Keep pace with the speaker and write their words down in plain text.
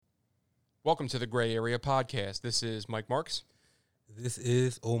Welcome to the Gray Area Podcast. This is Mike Marks. This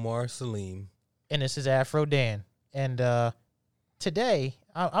is Omar Salim. And this is Afro Dan. And today,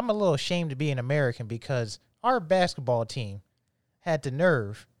 I'm a little ashamed to be an American because our basketball team had the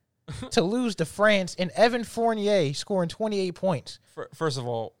nerve to lose to France and Evan Fournier scoring 28 points. First of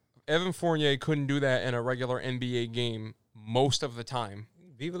all, Evan Fournier couldn't do that in a regular NBA game most of the time.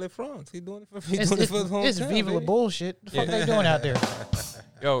 Vive la France. He's doing it for It's his hometown. Viva la baby. bullshit. The fuck they doing out there?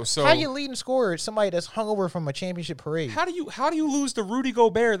 Yo, so How you leading scorer somebody that's hungover from a championship parade? how do you lose to Rudy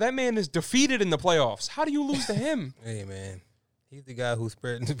Gobert? That man is defeated in the playoffs. How do you lose to him? Hey, man. He's the guy who's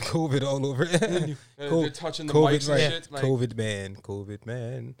spreading COVID all over. They're touching the mics and shit. Like, COVID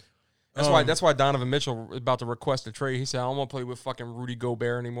man. That's why Donovan Mitchell is about to request a trade. He said, I don't want to play with fucking Rudy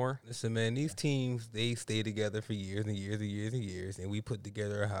Gobert anymore. Listen, man, these teams, they stay together for years and years and years and years, and we put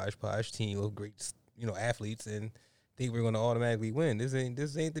together a hodgepodge team of great, athletes, and think we're going to automatically win. This ain't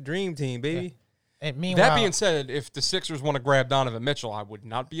the dream team, baby. And meanwhile, That being said, if the Sixers want to grab Donovan Mitchell, I would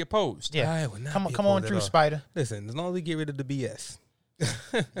not be opposed. yeah, I would not be come on opposed at through, all. Spider. Listen, as long as we get rid of the BS.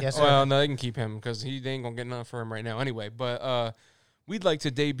 Yes, sir. Well, no, they can keep him because they ain't going to get nothing for him right now anyway. But we'd like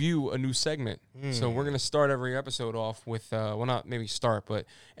to debut a new segment. So we're going to start every episode off with, not maybe start, but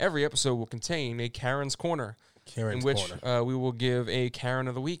every episode will contain a Karen's Corner. Karen's in which Corner. we will give a Karen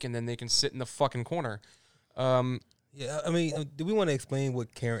of the week, and then they can sit in the fucking corner. Yeah, I mean, do we want to explain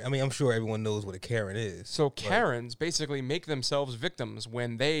what Karen? I mean, I'm sure everyone knows what a Karen is. So Karens basically make themselves victims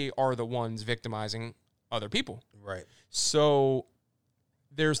when they are the ones victimizing other people. Right. So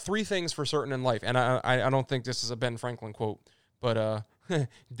there's three things for certain in life, and I don't think this is a Ben Franklin quote, but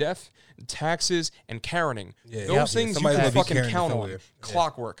death, taxes, and Karening. Yeah, Those things you somebody's can gonna be fucking Karen count on. somewhere. Yeah.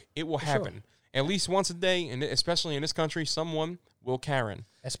 Clockwork. It will For happen. sure. At least once a day, and especially in this country, someone will Karen.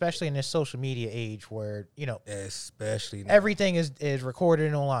 Especially in this social media age where, Especially now. everything is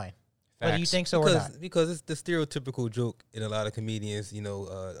recorded online. Whether you Facts. think so or not. Because it's the stereotypical joke in a lot of comedians,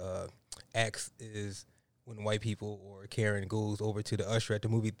 acts is when white people or Karen goes over to the usher at the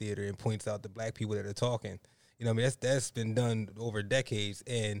movie theater and points out the black people that are talking. That's been done over decades.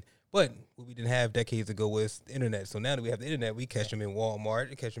 But what we didn't have decades ago was the internet. So now that we have the internet, we catch them in Walmart,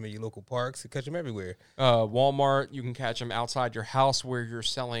 you catch them in your local parks, you catch them everywhere. Walmart, you can catch them outside your house where you're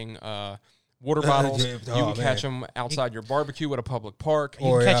selling water bottles. Yeah. You Oh, can catch them outside your barbecue at a public park. You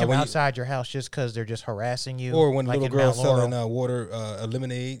Or, can catch them when you- outside your house just because they're just harassing you. Or when like little in girls Mount Laurel. selling water,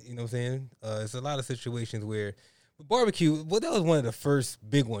 lemonade, you know what I'm saying? It's a lot of situations where barbecue, that was one of the first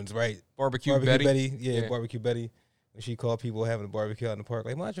big ones, right? Barbecue Betty. Yeah, Barbecue Betty. When she called people having a barbecue out in the park,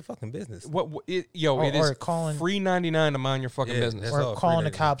 like, mind your fucking business. It Or is calling- free $99 to mind your fucking Yeah, business. that's Or all calling the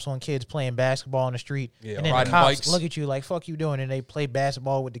free, cops on kids playing basketball on the street. Yeah, and then the riding cops bikes. look at you like, fuck you doing? And they play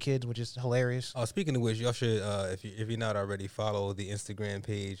basketball with the kids, which is hilarious. Oh, speaking of which, y'all should, if you're not already, follow the Instagram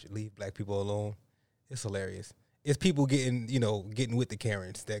page, Leave Black People Alone. It's hilarious. It's people getting with the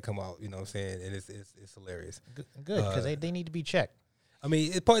Karens that come out, you know what I'm saying? And it's hilarious. Good, because they need to be checked. I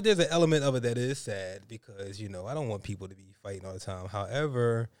mean, there's an element of it that is sad because, I don't want people to be fighting all the time.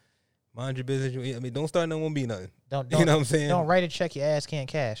 However, mind your business. I mean, don't start, no one be nothing. Don't You know what I'm saying? Don't write a check your ass can't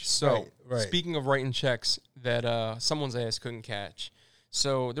cash. So, Right. speaking of writing checks that someone's ass couldn't catch.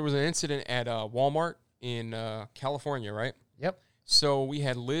 So, there was an incident at Walmart in California, right? Yep. So, we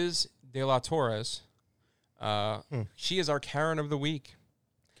had Liz De La Torres. She is our Karen of the week.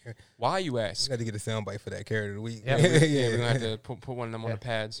 Why, you You ask? got to get a soundbite for that Karen of the week. Yeah, Yeah, we're going to have to put one of them on Yeah. the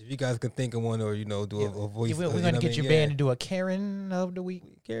pads. If you guys can think of one or, do a voice. We're going to get your band to do a Karen of the week.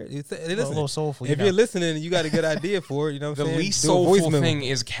 Karen, A little soulful. if you're listening and you got a good idea for it, you know what The I'm saying? least Do a voice soulful memo. thing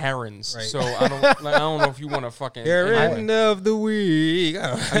is Karens. Right. So, I don't know if you want to fucking... Karen of the week.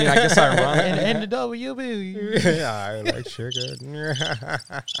 I mean, I guess ironic. and the WB. I like sugar.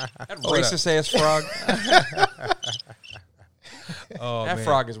 That racist ass frog. Oh, That man.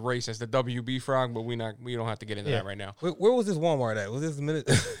 frog is racist. The WB frog, but we don't have to get into Yeah. that right now. Where was this Walmart at? Was this a minute?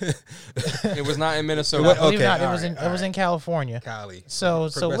 It was not in Minnesota. What- Believe it or Okay, not, all it was in California. Cali. So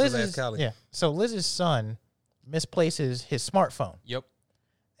Progressive ass Liz's Cali. So Liz's son misplaces his smartphone, Yep.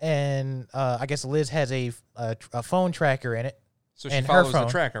 and I guess Liz has a phone tracker in it, So she And her follows the phone.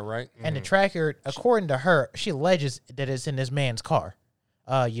 tracker, right? and the tracker, according to her, she alleges that it's in this man's car,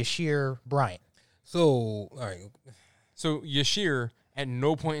 Yashir Bryant. So, all right. So Yashir, at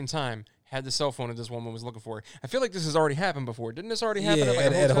no point in time, had the cell phone that this woman was looking for. I feel like this has already happened before. Didn't this already happen Yeah,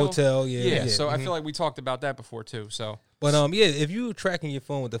 at a hotel. Yeah. So I Mhm. feel like we talked about that before too. So But if you tracking your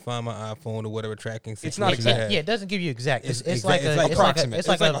phone with the Find My iPhone or whatever tracking system, It's not you exact. have, Yeah, it doesn't give you exact. It's It's like exact- a, it's like approximate. It's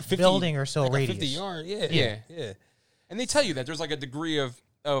like a 50 building or so like a radius. 50 yard. Yeah. Yeah. and they tell you that there's like a degree of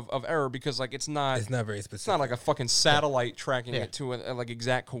of error because like it's not very specific. It's not like a fucking satellite tracking it to like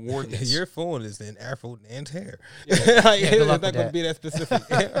exact coordinates. Your phone is in Afro Nan's hair. Yeah. Like, it's luck not with going to that. be that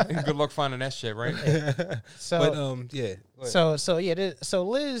specific. Good luck finding that shit, right? So But yeah. So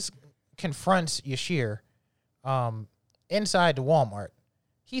Liz confronts Yashir inside the Walmart.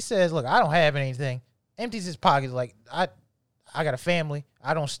 He says, "Look, I don't have anything." Empties his pockets like I got a family.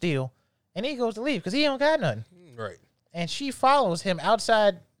 I don't steal, and he goes to leave because he don't got nothing. Right. And she follows him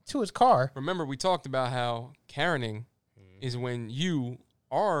outside to his car. Remember, we talked about how Karening is when you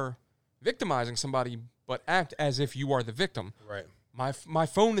are victimizing somebody, but act as if you are the victim. Right. My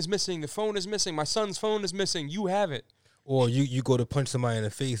phone is missing. The phone is missing. My son's phone is missing. You have it. Or you go to punch somebody in the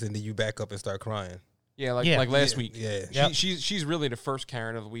face and then you back up and start crying. Yeah, like last week. Yeah. Yep. She's really the first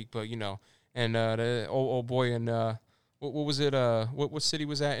Karen of the week, but and the old boy in what was it? What city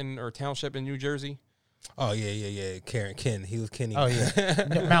was that in or township in New Jersey? Oh yeah. Ken. He was Kenny. Oh yeah,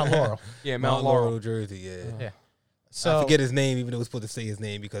 Mount Laurel. Yeah, Mount Laurel. Laurel, Jersey. Yeah. Yeah. So I forget his name, even though we're supposed to say his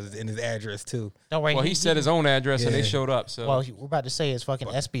name because it's in his address too. Don't worry. Well, he said his own address and they Yeah. showed up. So Well, we're about to say his fucking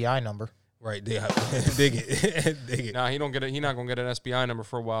SBI number. Right. Dig it. Dig it. nah, he don't get it. He not gonna get an SBI number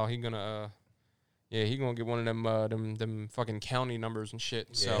for a while. He gonna he gonna get one of them fucking county numbers and shit.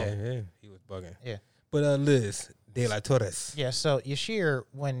 So Yeah. He was bugging. Yeah. But Liz De La Torres. Yeah, so Yashir,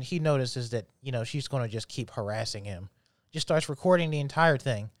 when he notices that, she's going to just keep harassing him, just starts recording the entire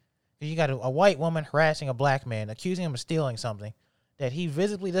thing. You got a white woman harassing a black man, accusing him of stealing something that he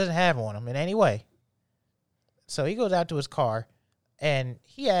visibly doesn't have on him in any way. So he goes out to his car, and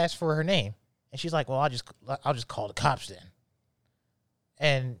he asks for her name. And she's like, well, I'll just call the cops then.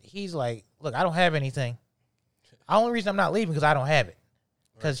 And he's like, look, I don't have anything. The only reason I'm not leaving because I don't have it.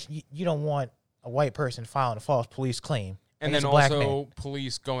 Because you don't want a white person filing a false police claim. and against then a black also man.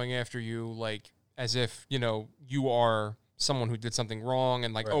 police going after you like as if you are someone who did something wrong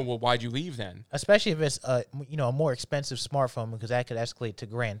and like Right. oh well why'd you leave then? Especially if it's a more expensive smartphone because that could escalate to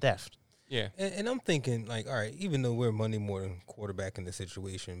grand theft. Yeah. And I'm thinking, like, all right, even though we're Monday morning quarterback in the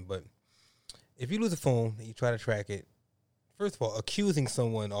situation, but if you lose a phone and you try to track it, first of all, accusing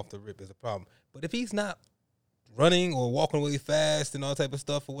someone off the rip is a problem. But if he's not running or walking really fast and all type of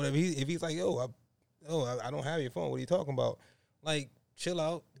stuff or whatever, if he's like, I don't have your phone. What are you talking about? Like, chill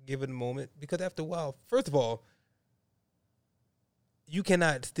out, give it a moment. Because after a while, first of all, you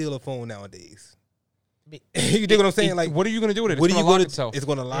cannot steal a phone nowadays. You dig what I'm saying? Like, what are you gonna do with it? what It's are you gonna lock going itself. It's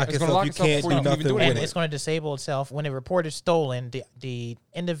going to lock It's gonna itself. lock You itself can't before do you can even nothing do with it. And it. it's going to disable itself when it reported stolen. The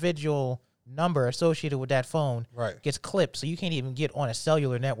individual number associated with that phone Right. gets clipped, so you can't even get on a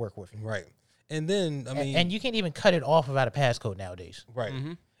cellular network with it. Right. And then, I mean, And you can't even cut it off without a passcode nowadays. right. Mhm.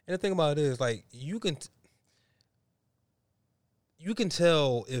 And the thing about it is, like, you can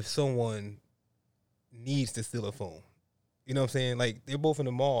tell if someone needs to steal a phone. You know what I'm saying? Like, they're both in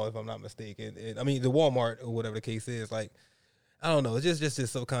the mall, if I'm not mistaken. I mean, the Walmart or whatever the case is. Like, I don't know. It's just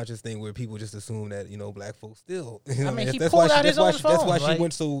this subconscious thing where people just assume that, black folks steal. You know I mean, what he That's pulled why out his own That's why phone, she like-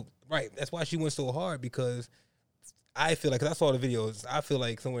 went so right. That's why she went so hard, because I feel like, 'cause I saw the videos, I feel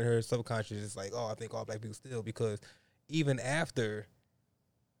like somewhere in her subconscious is like, oh, I think all black people steal, because even after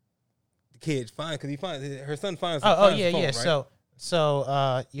the kid finds, because her son finds Oh the yeah, phone, yeah. right? So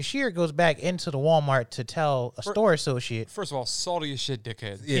Yashir goes back into the Walmart to tell a store associate. First of all, salty as shit,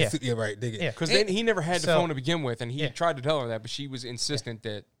 dickhead. yeah, yeah. right, dig it. Yeah. Because then he never had the So- phone to begin with, and he Yeah. tried to tell her that, but she was insistent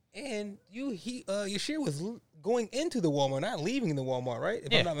that And Yashir was going into the Walmart, not leaving the Walmart, right?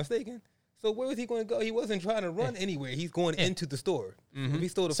 If Yeah. I'm not mistaken. So where was he going to go? He wasn't trying to run anywhere. He's going into the store. Mm-hmm. If he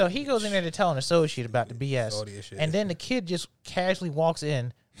stole the So phone- he goes in there to tell an associate about the BS, Salty as shit. and then the kid just casually walks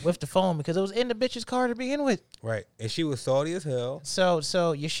in with the phone because it was in the bitch's car to begin with. Right, and she was salty as hell. So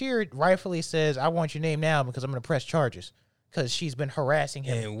Yashir rightfully says, "I want your name now because I'm going to press charges," because she's been harassing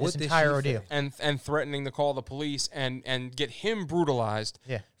him And what this did entire she ordeal. say? and threatening to call the police and get him brutalized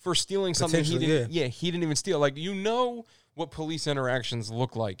Yeah. for stealing something he Potentially, didn't. Yeah, he didn't even steal. Like what police interactions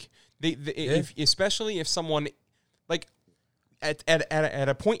look like. If, especially if someone like at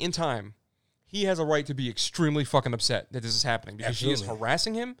a point in time, he has a right to be extremely fucking upset that this is happening because she is Absolutely.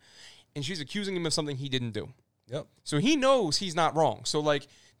 harassing him and she's accusing him of something he didn't do. Yep. So he knows he's not wrong. So like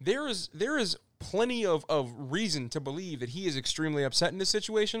there is plenty of reason to believe that he is extremely upset in this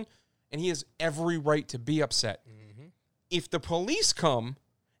situation, and he has every right to be upset. Mm-hmm. If the police come,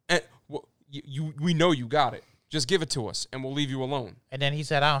 and we know you got it, just give it to us, and we'll leave you alone. And then he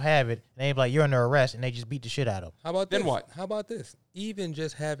said, "I don't have it." And they be like, "You're under arrest," and they just beat the shit out of him. How about Then this? what? How about this? Even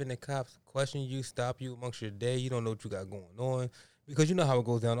just having the cops question you, stop you amongst your day, you don't know what you got going on. Because you know how it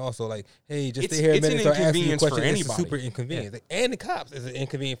goes down also. Like, hey, just It's- stay here a it's minute, an start asking you inconvenience for questions. It's anybody. super inconvenient. Like, and the cops, it's an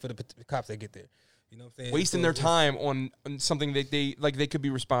inconvenience for the cops that get there. You know what I'm saying? wasting their time on something that they could be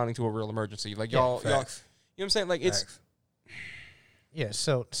responding to a real emergency. Like y'all, you know what I'm saying? Like it's. Yeah.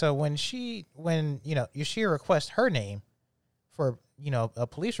 So when she requests her name for a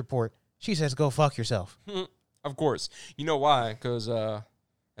police report, she says, "Go fuck yourself." Of course, you know why? Because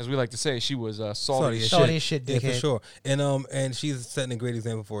as we like to say, she was salty as shit, yeah, dickhead. for sure. And she's setting a great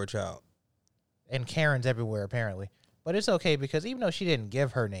example for her child. And Karen's everywhere apparently, but it's okay because even though she didn't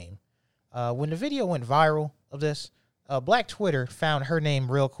give her name, when the video went viral of this, Black Twitter found her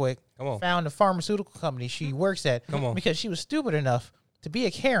name real quick. Come on. Found the pharmaceutical company she works at. Come on. Because she was stupid enough to be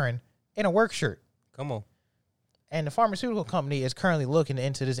a Karen in a work shirt. Come on. And the pharmaceutical company is currently looking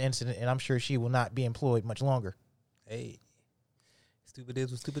into this incident, and I'm sure she will not be employed much longer. Hey, stupid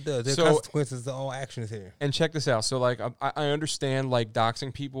is what stupid does. There are So- consequences to all actions here. And check this out. So like I understand like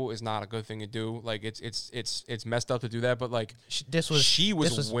doxing people is not a good thing to do. Like it's messed up to do that. But like she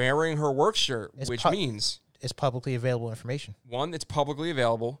was wearing her work shirt, which means it's publicly available information. one, it's publicly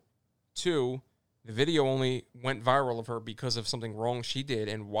available. Two, the video only went viral of her because of something wrong she did.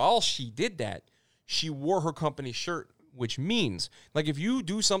 And while she did that, she wore her company shirt, which means like if you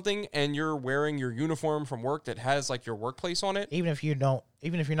do something and you're wearing your uniform from work that has like your workplace on it, even if you're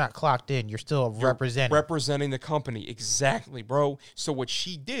not clocked in, you're still representing the company. Exactly, bro. So what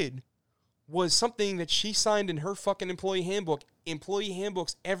she did was something that she signed in her fucking employee handbook. Employee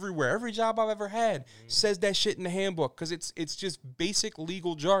handbooks everywhere. Every job I've ever had says that shit in the handbook because it's just basic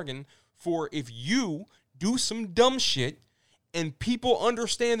legal jargon for if you do some dumb shit and people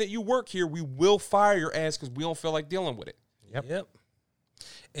understand that you work here, we will fire your ass because we don't feel like dealing with it. Yep.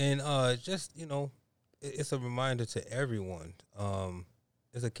 And just, it's a reminder to everyone.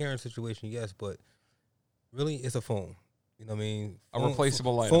 It's a Karen situation, yes, but really it's a phone. You know what I mean? A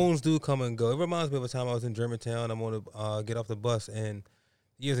replaceable item. Phones do come and go. It reminds me of a time I was in Germantown. I'm on to get off the bus and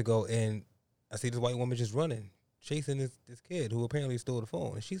years ago, and I see this white woman just running, chasing this kid who apparently stole the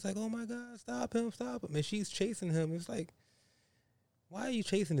phone. And she's like, "Oh my God, stop him. And she's chasing him. It's like, why are you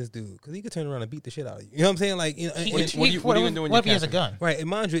chasing this dude? Because he could turn around and beat the shit out of you. You know what I'm saying? Like, what are you even doing? What if he has a gun? Right. And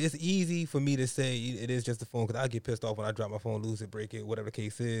mind you, it's easy for me to say it is just a phone because I get pissed off when I drop my phone, lose it, break it, whatever the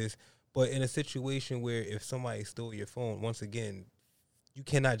case is. But in a situation where if somebody stole your phone, once again, you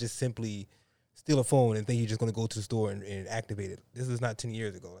cannot just simply steal a phone and think you're just going to go to the store and activate it. This is not 10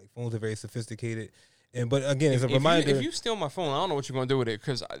 years ago. Like, phones are very sophisticated. But again, it's a reminder. If you steal my phone, I don't know what you're going to do with it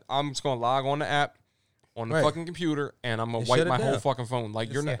because I'm just going to log on the app on the fucking computer and I'm going to wipe my whole fucking phone.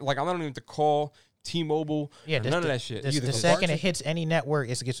 Like, you're not, like, I'm not even to call T-Mobile or none of that shit. The second it hits any network,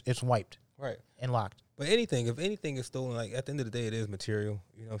 it's wiped. Right. And locked. But if anything is stolen, like at the end of the day, it is material.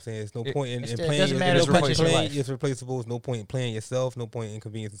 You know what I'm saying? There's no point in it playing. Doesn't matter as much as your life. It's replaceable. There's no point in playing yourself. No point in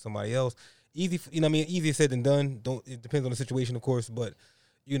inconveniencing somebody else. Easy, you know what I mean? Easier said than done. It depends on the situation, of course. But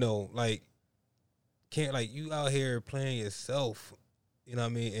can't you out here playing yourself. You know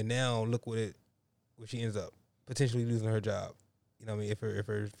what I mean? And now look where she ends up potentially losing her job. You know what I mean? If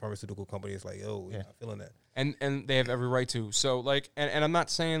her pharmaceutical company is like, oh, we're not feeling that. And they have every right to. So like, and I'm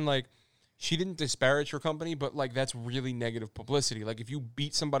not saying like she didn't disparage her company, but like that's really negative publicity. Like if you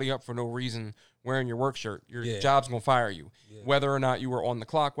beat somebody up for no reason wearing your work shirt, your job's gonna fire you. Yeah. Whether or not you were on the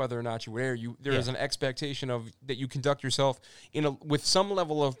clock, whether or not you were there, there is an expectation of that you conduct yourself with some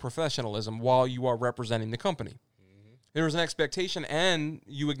level of professionalism while you are representing the company. Mm-hmm. There is an expectation, and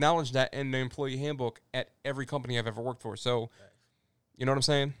you acknowledge that in the employee handbook at every company I've ever worked for. So, you know what I'm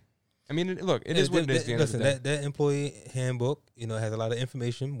saying? I mean, look, it is what it is. Listen, that employee handbook, has a lot of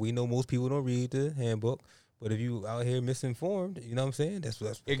information. We know most people don't read the handbook, but if you out here misinformed, you know what I'm saying? That's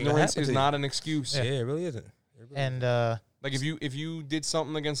ignorance is not an excuse. Yeah, it really isn't. And like if you did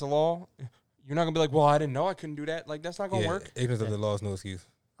something against the law, you're not gonna be like, well, I didn't know I couldn't do that. Like that's not gonna work. Ignorance of the law is no excuse.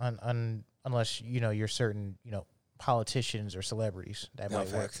 Unless you're certain politicians or celebrities that might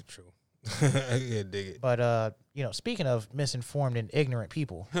work. Facts are true. Yeah, dig it. But speaking of misinformed and ignorant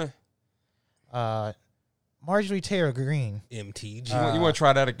people. Marjorie Taylor Greene, MTG. You want to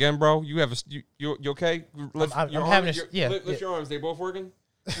try that again, bro? You have you okay? Lift your arms. They both working.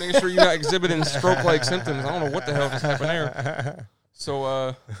 Making sure you're not exhibiting stroke-like symptoms. I don't know what the hell just happened there.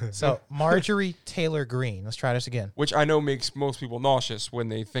 So Marjorie Taylor Greene. Let's try this again. Which I know makes most people nauseous when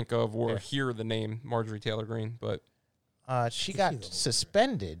they think of or hear the name Marjorie Taylor Greene, but she got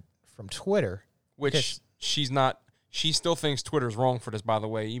suspended from Twitter, which she's not. She still thinks Twitter's wrong for this. By the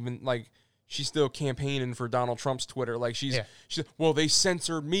way, even like. She's still campaigning for Donald Trump's Twitter. Like she's well, they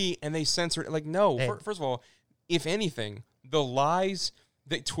censored me and they censored like no. First of all, if anything, the lies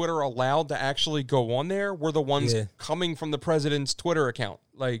that Twitter allowed to actually go on there were the ones coming from the president's Twitter account.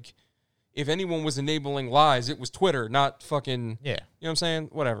 Like if anyone was enabling lies, it was Twitter, not fucking. Yeah, you know what I'm saying?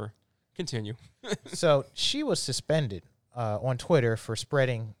 Whatever. Continue. So she was suspended on Twitter for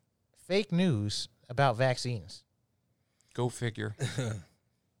spreading fake news about vaccines. Go figure.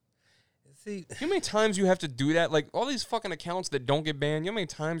 See, You know how many times you have to do that? Like, all these fucking accounts that don't get banned, you know how many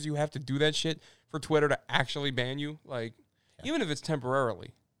times you have to do that shit for Twitter to actually ban you? Like, even if it's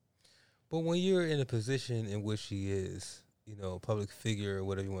temporarily. but when you're in a position in which she is, you know, public figure or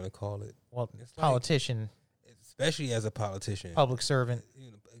whatever you want to call it, Well, It's like- politician, especially as a politician, public servant.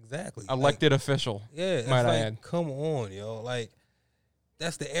 you know, exactly. Elected official. Yeah, it's might I like, add. come on, yo. Like,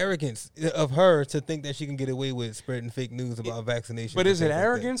 that's the arrogance of her to think that she can get away with spreading fake news about vaccination. But and is it things like that.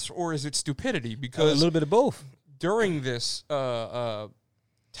 arrogance or is it stupidity? A Because little bit of both. during this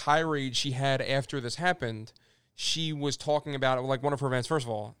tirade she had after this happened, she was talking about it like one of her events. First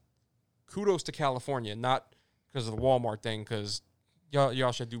of all, kudos to California, not because of the Walmart thing, because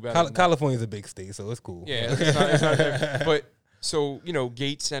y'all should do better. than that. California's a big state, so it's cool. Yeah, it's not fair. But so, you know,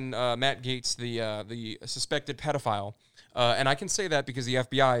 Gates and Matt Gates, the suspected pedophile, and I can say that because the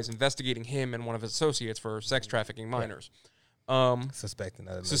FBI is investigating him and one of his associates for sex trafficking minors. Suspected,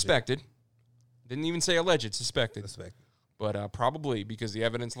 not alleged. Suspected. Didn't even say alleged. Suspected. Suspected. But probably because the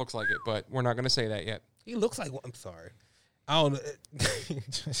evidence looks like it. But we're not going to say that yet. He looks like one. I'm sorry. I don't know.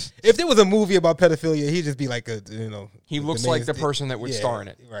 If there was a movie about pedophilia, he'd just be like a, you know. He looks like the person that would star in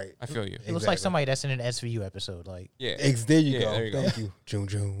it. Right. I feel you. It looks like somebody that's in an SVU episode. Like Yeah. There you Yeah, go. there you go. Thank you.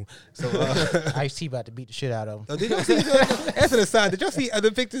 June. So, Ice-T about to beat the shit out of him. did y'all see, as an aside, did y'all see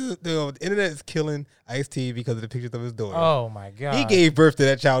the pictures? The internet is killing Ice-T because of the pictures of his daughter. Oh my god. He gave birth to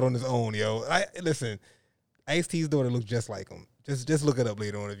that child on his own, yo. Listen, Ice-T's daughter looks just like him. Just look it up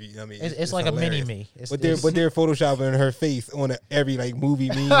later on if you. I mean, It's like hilarious. a mini me. But they're photoshopping her face on every like movie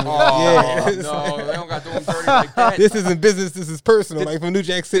meme. Oh, yeah. no. They don't got to do him dirty like that. This isn't business. This is personal. Like from New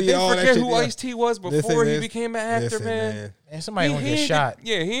Jack City, Did they all that forget shit. who yeah. Ice-T was before he became an actor, Listen, man? And somebody gonna get shot.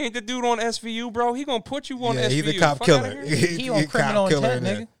 He ain't the dude on SVU, bro. He gonna put you on Yeah, SVU. he's a cop Fuck killer. outta here. He on criminal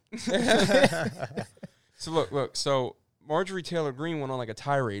intent, nigga. So look. So Marjorie Taylor Greene went on like a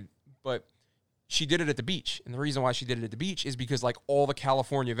tirade, but she did it at the beach. And the reason why she did it at the beach is because like all the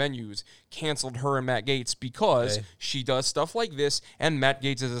California venues canceled her and Matt Gates because she does stuff like this, and Matt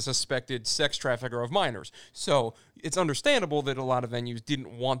Gates is a suspected sex trafficker of minors. So it's understandable that a lot of venues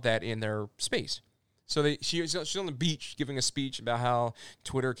didn't want that in their space. So she's on the beach giving a speech about how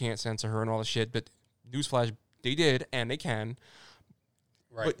Twitter can't censor her and all this shit. But newsflash, they did, and they can.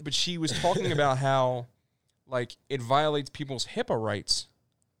 Right. But she was talking about how like it violates people's HIPAA rights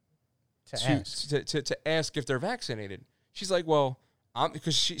to ask if they're vaccinated. She's like, well,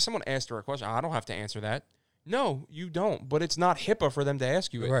 because someone asked her a question. I don't have to answer that. No, you don't. But it's not HIPAA for them to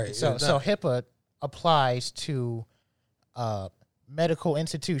ask you it. Right. So HIPAA applies to medical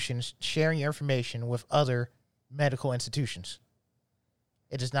institutions sharing your information with other medical institutions.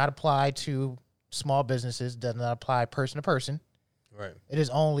 It does not apply to small businesses. Does not apply person to person. Right. It is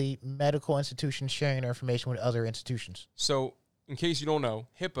only medical institutions sharing their information with other institutions. So, in case you don't know,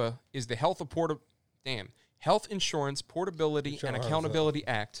 HIPAA is the Health Insurance Portability and Accountability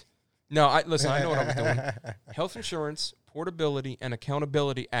Act. No, I know what I was doing. Health Insurance Portability and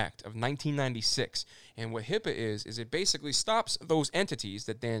Accountability Act of 1996. And what HIPAA is it basically stops those entities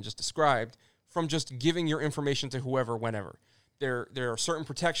that Dan just described from just giving your information to whoever, whenever. There are certain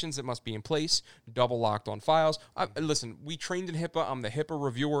protections that must be in place, double locked on files. Listen, we trained in HIPAA. I'm the HIPAA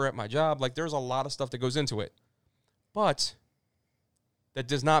reviewer at my job. Like, there's a lot of stuff that goes into it. But that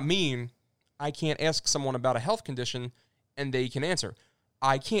does not mean I can't ask someone about a health condition and they can answer.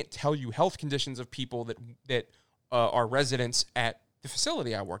 I can't tell you health conditions of people that are residents at the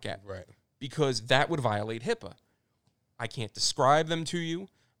facility I work at. Right. Because that would violate HIPAA. I can't describe them to you.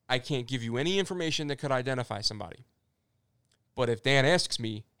 I can't give you any information that could identify somebody. But if Dan asks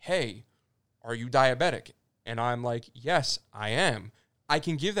me, hey, are you diabetic? And I'm like, yes, I am. I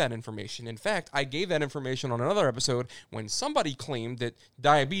can give that information. In fact, I gave that information on another episode when somebody claimed that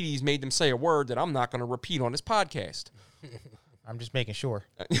diabetes made them say a word that I'm not going to repeat on this podcast. I'm just making sure.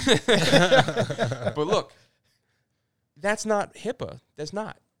 But look, that's not HIPAA. That's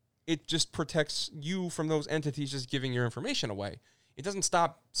not. It just protects you from those entities just giving your information away. It doesn't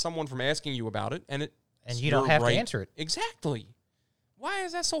stop someone from asking you about it, and you don't have to answer it. Exactly. Why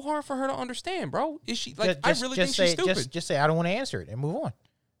is that so hard for her to understand, bro? Is she like? I really think say, she's stupid. Just say I don't want to answer it and move on.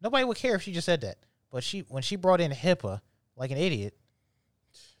 Nobody would care if she just said that. But when she brought in HIPAA like an idiot,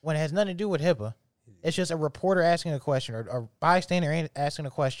 when it has nothing to do with HIPAA, it's just a reporter asking a question or a bystander asking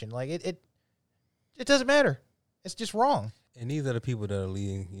a question. Like it doesn't matter. It's just wrong. And these are the people that are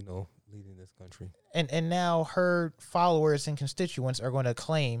leading this country. And now her followers and constituents are going to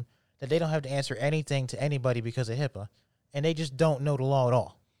claim that they don't have to answer anything to anybody because of HIPAA, and they just don't know the law at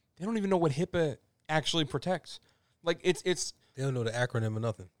all. they don't even know what HIPAA actually protects. Like it's They don't know the acronym or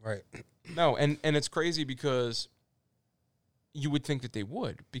nothing. Right. no, and it's crazy because you would think that they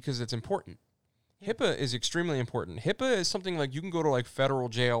would because it's important. HIPAA is extremely important. HIPAA is something like you can go to like federal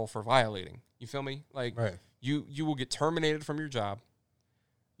jail for violating. You feel me? Like Right. you will get terminated from your job.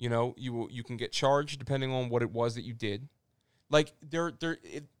 You know, you can get charged depending on what it was that you did. Like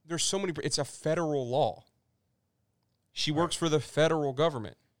there's so many. It's a federal law. She works for the federal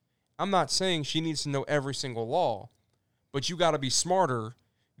government. I'm not saying she needs to know every single law, but you got to be smarter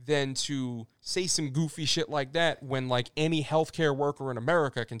than to say some goofy shit like that when like any healthcare worker in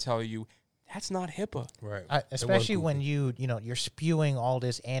America can tell you that's not HIPAA. Right. Especially when you're spewing all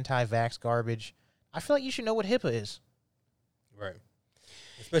this anti-vax garbage. I feel like you should know what HIPAA is. Right.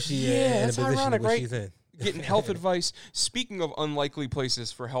 Especially in that's the position ironic, where right? she's in. Getting health advice. Speaking of unlikely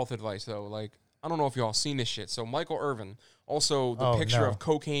places for health advice, though, like, I don't know if y'all seen this shit. So Michael Irvin, also the picture of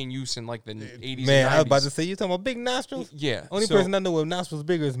cocaine use in like the 80s Man, and 90s. I was about to say, you talking about big nostrils? Yeah. Only person I know with nostrils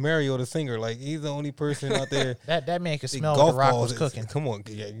bigger is Mario the singer. Like, he's the only person out there. That man could The smell golf what the rock balls was cooking. Come on,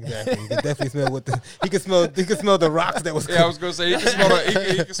 yeah, exactly. He could definitely smell what the he could smell the rocks that was cooking. Yeah, I was gonna say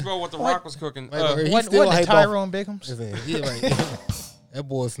he can smell what the rock was cooking. He What still the hype Tyrone Biggums? That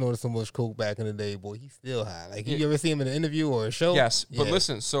boy snorted so much coke back in the day, boy. He's still high. Like, you ever see him in an interview or a show? Yes, but Yeah.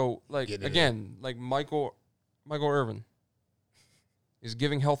 listen. So, like Get it again, like Michael Irvin is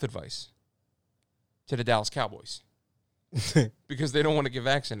giving health advice to the Dallas Cowboys because they don't want to get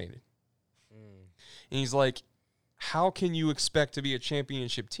vaccinated. And he's like, how can you expect to be a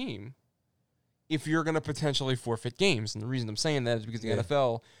championship team if you're going to potentially forfeit games? And the reason I'm saying that is because the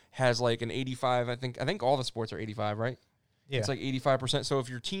NFL has like an 85, I think all the sports are 85, right? Yeah. It's like 85%. So if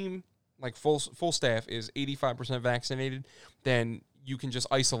your team, like full staff, is 85% vaccinated, then you can just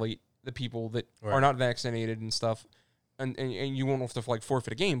isolate the people that are not vaccinated and stuff, and you won't have to like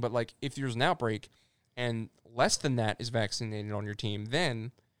forfeit a game. But like if there's an outbreak and less than that is vaccinated on your team,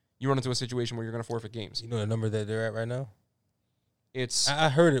 then you run into a situation where you're going to forfeit games. You know the number that they're at right now? It's I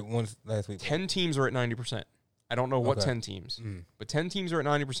heard it once last week. 10 teams are at 90%. I don't know what 10 teams, but 10 teams are at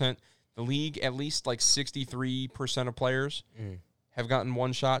 90%. The league, at least like 63% of players have gotten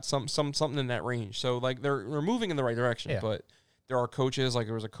one shot, something in that range. So like they're moving in the right direction. Yeah. But there are coaches, like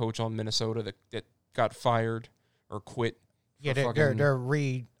there was a coach on Minnesota that got fired or quit. Yeah, they're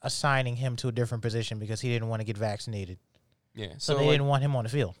reassigning him to a different position because he didn't want to get vaccinated. Yeah, So they didn't want him on the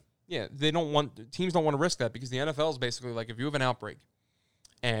field. Yeah, teams don't want to risk that because the NFL is basically like if you have an outbreak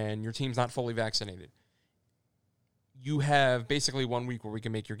and your team's not fully vaccinated, you have basically 1 week where we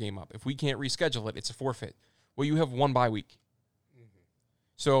can make your game up. If we can't reschedule it, it's a forfeit. Well, you have one bye week.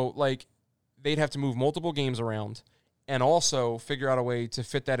 So, like, they'd have to move multiple games around and also figure out a way to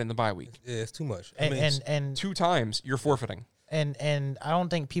fit that in the bye week. Yeah, it's too much. And 2 times, you're forfeiting. And I don't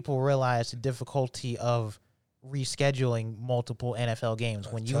think people realize the difficulty of rescheduling multiple NFL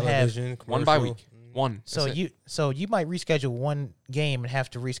games when you have one bye week. One. so you might reschedule one game and have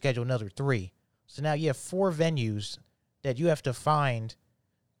to reschedule another 3. So now you have 4 venues that you have to find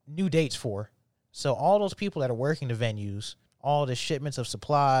new dates for. So all those people that are working the venues, all the shipments of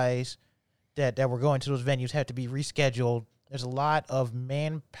supplies that were going to those venues have to be rescheduled. There's a lot of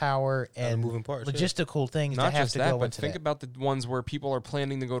manpower and moving parts, logistical things Not that have just to that, go but into think that. about the ones where people are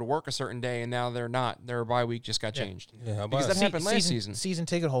planning to go to work a certain day and now they're not. Their bye week just got changed. Yeah, how about Because that it? happened last season. Season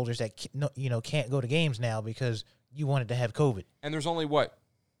ticket holders that can't go to games now because you wanted to have COVID. And there's only,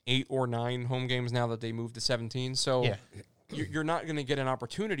 8 or 9 home games now that they moved to 17. So Yeah. you're not going to get an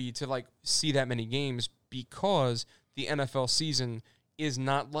opportunity to, like, see that many games because the NFL season is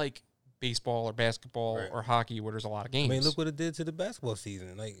not like baseball or basketball or hockey where there's a lot of games. I mean, look what it did to the basketball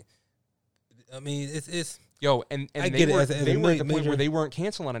season. Like, I mean, it's Yo, and I they get it were, as a they were at the point major- where they weren't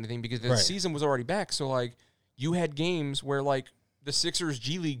canceling anything because the Right. season was already back. So, like, you had games where, like, the Sixers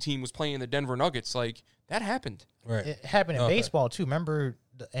G League team was playing the Denver Nuggets. Like, that happened. right. It happened in Okay. baseball too. Remember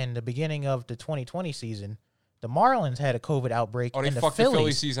in the beginning of the 2020 season, the Marlins had a COVID outbreak. Oh, they and fucked the Philly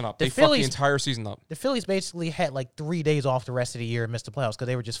Phillies season up. the They fucked the Phillies- entire season up. The Phillies basically had like 3 days off the rest of the year and missed the playoffs because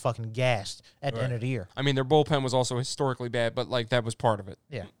they were just fucking gassed at the end of the year. I mean, their bullpen was also historically bad, but, like, that was part of it.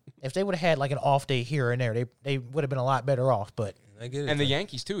 Yeah. If they would have had like an off day here and there, they would have been a lot better off. But I get it. And the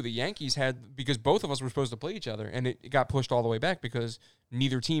Yankees, too. The Yankees had, because both of us were supposed to play each other, and it got pushed all the way back because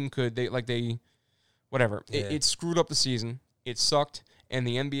neither team could, whatever. Yeah. It screwed up the season. It sucked, and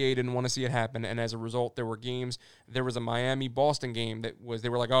the NBA didn't want to see it happen, and as a result, there were games. There was a Miami-Boston game they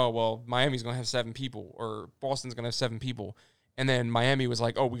were like, oh, well, Miami's going to have 7 people, or Boston's going to have 7 people. And then Miami was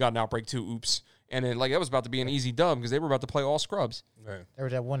like, oh, we got an outbreak too, oops. And then, like, that was about to be an easy dub because they were about to play all scrubs. right. there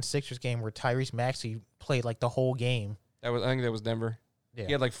was that one Sixers game where Tyrese Maxey played like the whole game. I think that was Denver. Yeah.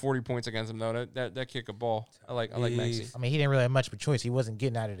 He had like 40 points against him though. That kick a ball. I like Maxey. I mean, he didn't really have much of a choice. He wasn't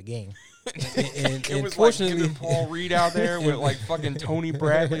getting out of the game. And It was like fortunately, giving Paul Reed out there with like fucking Tony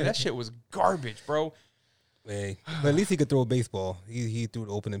Bradley. That shit was garbage, bro. hey, but at least he could throw a baseball. He threw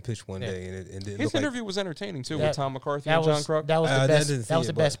the opening pitch one Yeah. day, and it His looked like interview was entertaining too That- with Tom McCarthy That and John was Kruk. that was the I best. didn't see That was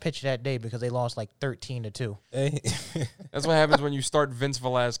it, the best but- pitch that day because they lost like 13-2. hey. That's what happens when you start Vince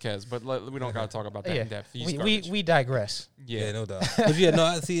Velasquez. But we don't got to talk about that Yeah, in depth. He's we garbage. we digress. Yeah, no doubt. But yeah, no,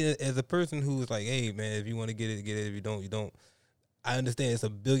 I see it as a person who's like, hey, man, if you want to get it, get it. If you don't, you don't. I understand it's a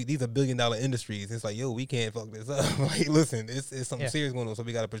billion. These are $billion industries. It's like, yo, we can't fuck this up. Like, listen, it's something Yeah. serious going on, so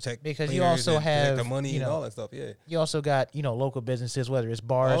we got to protect Because you players also and protect have, the money you and know, all that stuff. Yeah, You also got local businesses, whether it's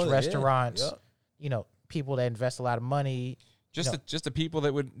bars, Oh, yeah, restaurants, yeah. People that invest a lot of money. Just the people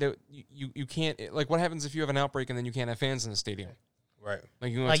that you can't, like, what happens if you have an outbreak and then you can't have fans in the stadium? Right.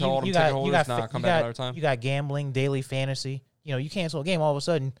 Like, you want Like to tell all them ticket holders, nah, come back another time? You got gambling, daily fantasy. You cancel a game, all of a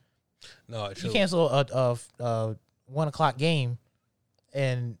sudden No, it's true. you cancel a 1 o'clock game,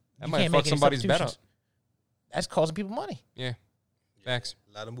 and That you might can't fuck make any somebody's bet up. substitutions. That's causing people money. Facts.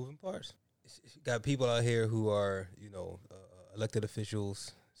 A lot of moving parts. You got people out here who are, elected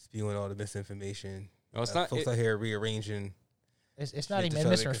officials spewing all the misinformation. No, it's not. Folks out here rearranging. It's not Shit, even so they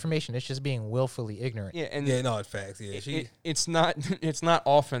misinformation. It's just being willfully ignorant. Yeah, and Yeah, no, it's facts. Yeah, it's not it's not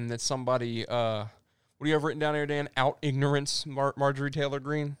often that somebody what do you have written down here, Dan? Out ignorance, Marjorie Taylor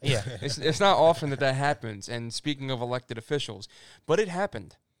Greene. Yeah. It's not often that happens. And speaking of elected officials, but it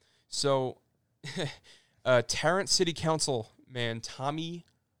happened. So, Tarrant City Council man Tommy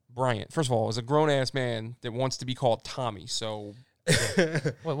Bryant. First of all, is a grown ass man that wants to be called Tommy. So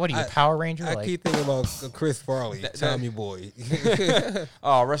What are you, a Power Ranger? I Like, keep thinking about Chris Farley, That- Tommy Boy.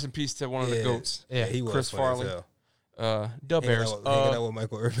 oh, rest in peace to one of the goats. Yeah. he was Chris funny as Farley. hell. Dub Hanging Bears. out with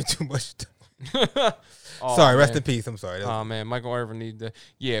Michael Irvin too much. Oh, Sorry, rest man. in peace. I'm sorry. That was- Oh man, Michael Irvin need to.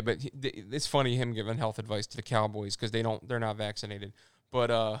 Yeah, but it's funny him giving health advice to the Cowboys because they're not vaccinated.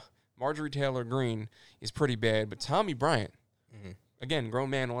 But Marjorie Taylor Greene is pretty bad. But Tommy Bryant, again, grown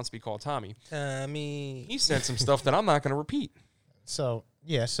man wants to be called Tommy. Tommy. He said some stuff that I'm not going to repeat. so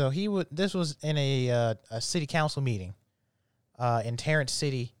he would. This was in a city council meeting, in Tarrant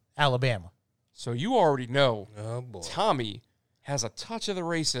City, Alabama. So you already know Oh boy. Tommy has a touch of the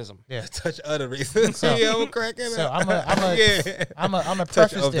racism. Yeah. Touch of the racism. So- yeah, I'm cracking So up. I'm a yeah. I'm a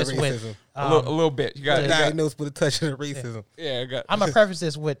Touch preface of the this with racism. A little bit. You got, Diagnosed with a touch of the racism. yeah. I got. I'm gonna preface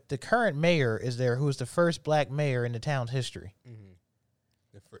this with the current mayor is there, who is the first black mayor in the town's history.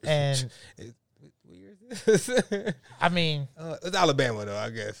 The first- And what year is this? I mean, It's Alabama though, I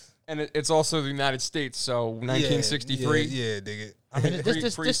guess. And it's also the United States. So 1963. Yeah, dig it. I mean,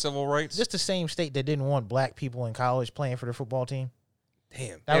 this Pre-civil rights. just the same state that didn't want black people in college playing for their football team.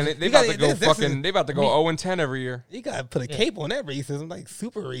 Damn. That and was- they you about gotta- to go that's- fucking. They about to go 0-10 every year. You gotta put a cape on that racism, like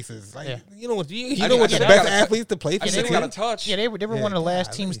super racist. Like Yeah. you know what you I don't want think the I best gotta- athletes to play for I the said they team. got a touch. Yeah, they were Yeah, one of the last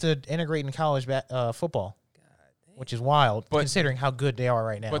golly. teams to integrate in college football, which is wild But- considering how good they are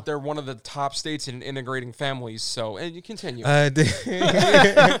right now. But they're one of the top states in integrating families. So, and you continue. That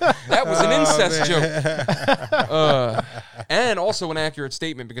was an incest joke. And also an accurate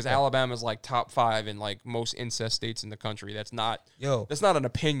statement because Alabama's like top 5 in like most incest states in the country. That's not Yo, an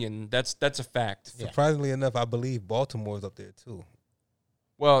opinion. That's a fact. Yeah. surprisingly enough, I believe Baltimore's up there too.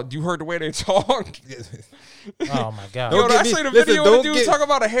 Well, you heard the way they talk. Oh my god! Yo, Don't I get me- seen a listen, video of the don't dude get- talk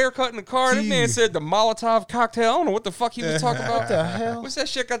about a haircut in the car. This man Jeez. said the Molotov cocktail. I don't know what the fuck he was talking about. What the hell? What's that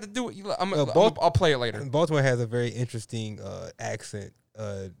shit got to do with you? Balt- I'll play it later. Baltimore has a very interesting accent.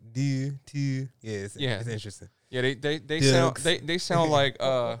 It's interesting. Yeah, they Dukes. sound they sound like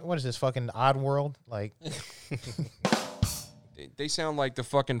What is this fucking odd world? Like, they sound like the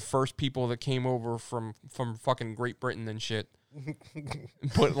fucking first people that came over from fucking Great Britain and shit.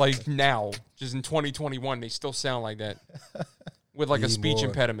 But like now, just in 2021, they still sound like that with like a Need speech more.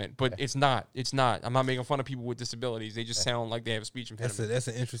 impediment. But it's not. It's not. I'm not making fun of people with disabilities. They just sound like they have a speech impediment. That's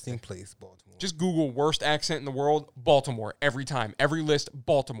an interesting place, Baltimore. Just Google worst accent in the world, Baltimore. Every time, every list,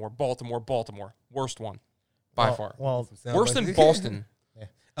 Baltimore, Baltimore, Baltimore. Worst one by far. Well, Sound Worse like- than Boston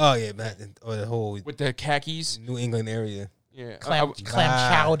Oh yeah, man. Or the whole with the khakis. New England area. Yeah, clam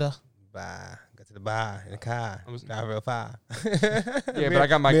chowder. Bye. Got to the bar in the car. was- Drive real far. Yeah, but I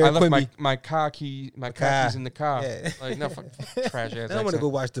got I left my car keys in the car. Yeah. Like no fuck, trash ass. Now I'm gonna go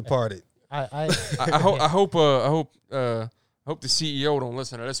watch Departed. I I hope the CEO don't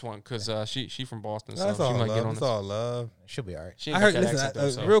listen to this one because she from Boston, so That's she all might get love. on It's this. all love. should be all right. She ain't I got heard. that accent, though,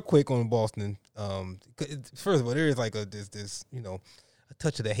 so. Real quick on Boston. First of all, there is like a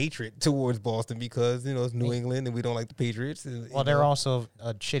touch of the hatred towards Boston because it's New England and we don't like the Patriots. Well, they're also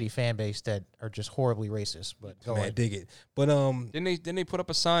a shitty fan base that are just horribly racist. But go ahead. Dig it. But didn't they put up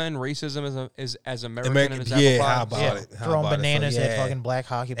a sign racism as American and as apple pie? How about it? Throwing bananas at fucking black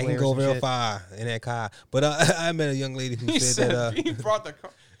hockey players. They can go real shit. far in that car. But I met a young lady who said that he brought the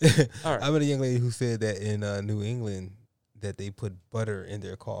car. All right. I met a young lady who said that in New England that they put butter in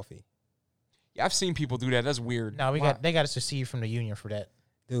their coffee. Yeah, I've seen people do that. That's weird. No, they got us secede from the union for that.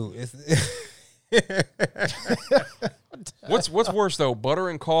 Dude, it's What's worse though, butter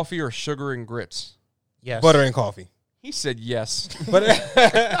and coffee or sugar and grits? Yes. butter and coffee. He said yes. But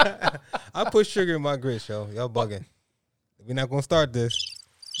I put sugar in my grits, yo. Y'all bugging. We're not gonna start this.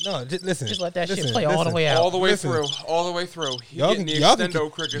 No, just listen. Just let that shit play all the way out. All the way Listen. through. All the way through. You're Y'all getting the y'all can-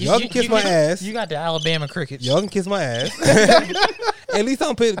 extendo crickets. y'all can kiss my ass. You got the Alabama crickets. Y'all can kiss my ass. At least I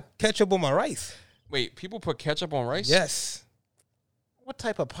don't put ketchup on my rice. Wait, people put ketchup on rice? Yes. What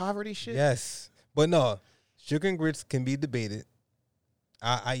type of poverty shit? Yes. But no, sugar and grits can be debated.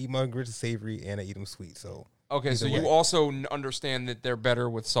 I eat my grits savory and I eat them sweet. So Okay, so Either you way. also understand that they're better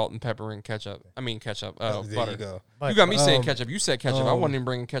with salt and pepper and ketchup. I mean ketchup, there butter. you go. You got me saying um, ketchup. You said ketchup. I wasn't even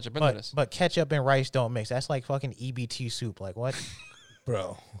bringing ketchup into this. But ketchup and rice don't mix. That's like fucking EBT soup. Like what?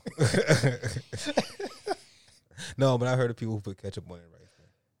 Bro. No, but I heard of people who put ketchup on their rice.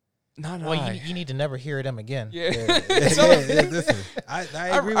 No. Well, you need to never hear them again. Yeah. Listen, I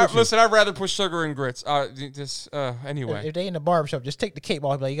agree with you. Listen, I'd rather put sugar and grits. Anyway. If they in the barbershop, just take the cake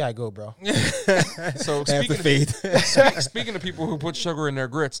ball. Be like, you gotta go, bro. So Have to fade. speaking of people who put sugar in their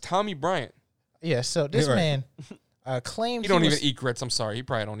grits, Tommy Bryant. Yeah. So this Right. man claimed He don't was, even eat grits. I'm sorry. He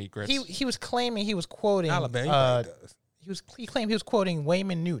probably don't eat grits. He was claiming he was quoting Alabama probably does. he claimed he was quoting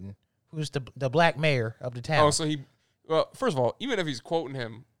Wayman Newton, who's the black mayor of the town. Oh, so well, first of all, even if he's quoting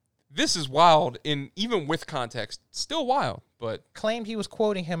him, this is wild. Even with context, still wild. But Claimed he was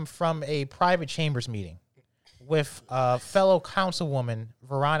quoting him from a private chambers meeting with fellow councilwoman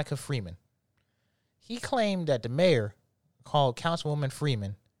Veronica Freeman. He claimed that the mayor called Councilwoman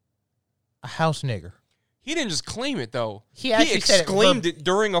Freeman a house nigger. he didn't just claim it though. He actually said it exclaimed it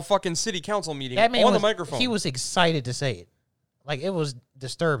during a fucking city council meeting That man on the was- microphone. He was excited to say it. Like, it was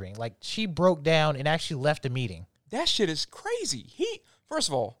disturbing. Like, she broke down and actually left the meeting. That shit is crazy. First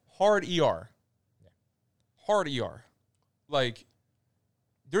of all, hard ER. Hard ER. Like,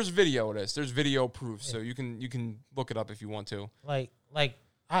 there's video of this. There's video proof, so you can look it up if you want to. Like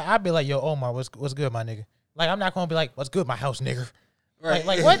I'd be like, yo, Omar, what's good, my nigga? Like, I'm not gonna be like, what's good, my house, nigga? Right.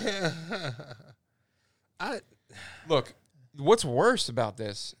 Like what? Look, what's worse about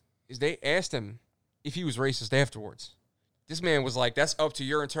this is they asked him if he was racist afterwards. This man was like, that's up to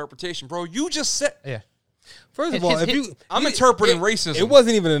your interpretation. Bro, you just said... Yeah. First of His- all, his- I'm interpreting racism. It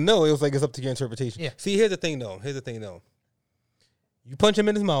wasn't even a no. It was like it's up to your interpretation. Yeah. See, here's the thing, though. You punch him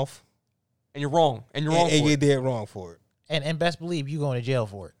in his mouth, And you're wrong. And you're wrong and for you're it. dead wrong for it. And best believe you going to jail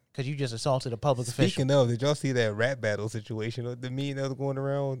for it because you just assaulted a public official. Speaking of, did y'all see that rap battle situation? The meme that was going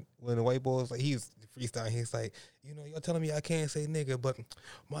around when the white boy was like, he was freestyling. He's like, y'all telling me I can't say nigga, but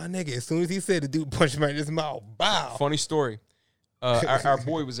my nigga, as soon as he said, the dude punched him right in his mouth. Bow. Funny story. Our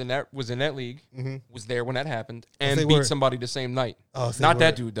boy was in that league, was there when that happened, and Say beat word. somebody the same night. Oh, say Not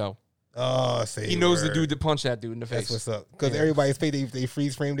that word. dude, though. Oh, say He knows the word. dude that punched that dude in the face. That's what's up. Because everybody's face, they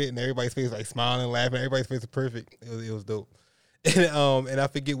freeze framed it, and everybody's face like smiling, laughing. Everybody's face was perfect. It was dope. And I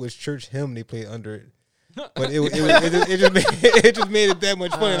forget which church hymn they played under it. But it just made it that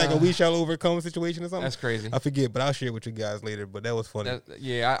much funny, like a "We Shall Overcome" situation or something. That's crazy. I forget, but I'll share it with you guys later. But that was funny.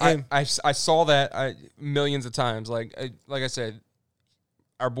 I saw that millions of times. Like I said,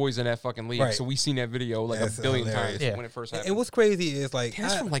 our boys in that fucking league, Right. so we seen that video like That's a billion hilarious. times Yeah. when it first happened. And what's crazy is like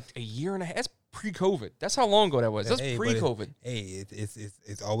That's from like a year and a half. That's pre-COVID. That's how long ago that was. That's hey, but pre-COVID.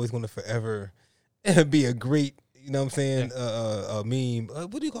 it's always going to forever be a great, you know what I'm saying, a meme.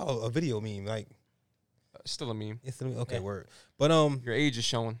 What do you call a video meme? Like Still a meme. it's okay, word. But Your age is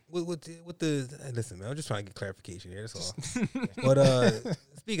showing. with the listen, man, I'm just trying to get clarification here. That's all. But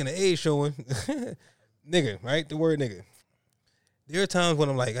speaking of age showing, nigga, right? The word nigga. There are times when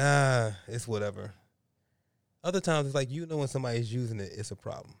I'm like, it's whatever. Other times it's like, when somebody's using it, it's a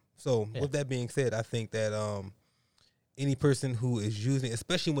problem. So with that being said, I think that any person who is using it,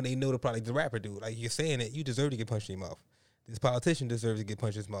 especially when they know the product, the rapper dude, like you're saying it, you deserve to get punched in your mouth. This politician deserves to get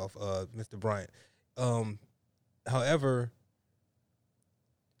punched in his mouth, Mr. Bryant. However,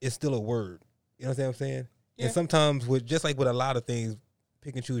 it's still a word. You know what I'm saying? Yeah. And sometimes just like with a lot of things,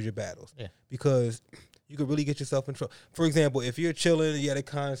 pick and choose your battles. Yeah. Because you could really get yourself in trouble. For example, if you're chilling, you at a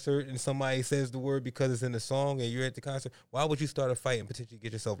concert, and somebody says the word because it's in the song, and you're at the concert, why would you start a fight and potentially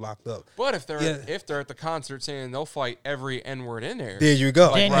get yourself locked up? But if they're at the concert saying they'll fight every N-word in there, there you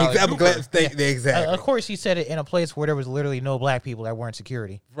go. Like I'm glad. Exactly. Of course, he said it in a place where there was literally no black people that weren't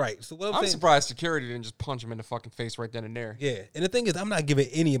security. Right. So what I'm saying, surprised security didn't just punch him in the fucking face right then and there. yeah. And the thing is, I'm not giving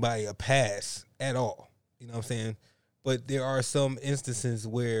anybody a pass at all. You know what I'm saying? But there are some instances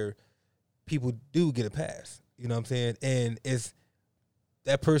where people do get a pass. You know what I'm saying? And it's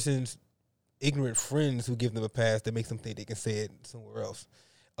that person's ignorant friends who give them a pass that makes them think they can say it somewhere else.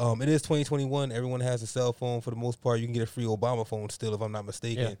 It is 2021. Everyone has a cell phone for the most part. You can get a free Obama phone still, if I'm not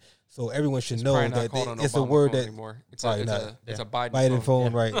mistaken. Yeah. So everyone should It's know probably not that called an it's a Obama word phone that anymore. It's probably a not. Biden, Biden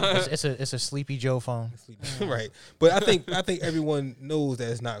phone, right? It's a Sleepy Joe phone. Right. But I think everyone knows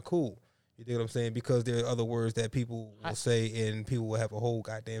that it's not cool. You know what I'm saying? Because there are other words that people will say and people will have a whole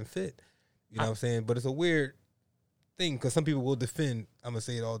goddamn fit. You know what I'm saying? But it's a weird thing because some people will defend, I'm going to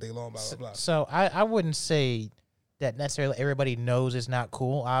say it all day long, blah, blah, blah. So I wouldn't say that necessarily everybody knows it's not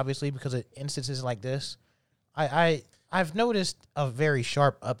cool, obviously, because of instances like this. I've noticed a very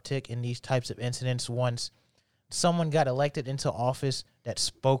sharp uptick in these types of incidents once someone got elected into office that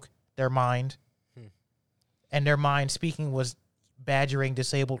spoke their mind, and their mind speaking was badgering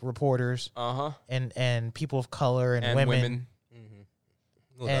disabled reporters and people of color and women.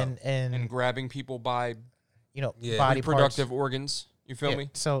 No doubt. And grabbing people by body reproductive parts. organs. You feel me?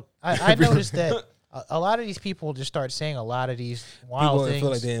 So I noticed that a lot of these people just start saying a lot of these wild people things. feel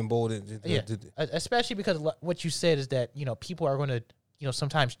like they're emboldened. Especially because what you said is that people are going to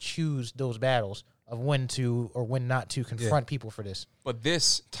sometimes choose those battles of when to or when not to confront people for this. But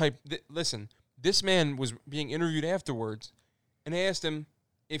listen, this man was being interviewed afterwards, and they asked him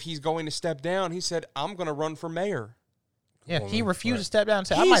if he's going to step down. He said, "I'm going to run for mayor." Yeah, he refused to step down and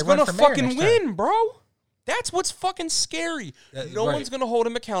said, "I He's might run gonna for mayor fucking next win, term." bro. That's what's fucking scary. No one's gonna hold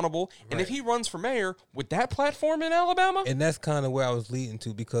him accountable. And if he runs for mayor with that platform in Alabama, And that's kind of where I was leading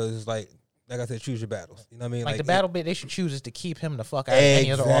to because, like I said, choose your battles. You know what I mean? Like the battle bit they should choose is to keep him the fuck out of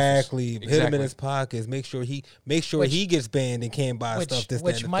any other office. Exactly. Hit him in his pockets. Make sure he gets banned and can't buy stuff.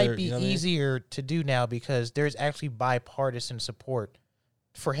 Which might be easier to do now because there's actually bipartisan support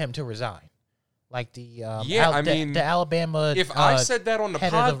for him to resign. Like the the Alabama. if I said that on the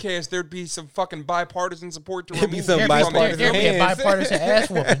podcast, there'd be some fucking bipartisan support to remove him from it. There'd be a bipartisan ass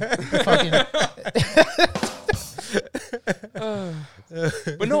whooping.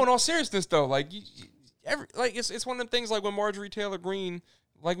 But no, in all seriousness though, it's one of them things like when Marjorie Taylor Greene,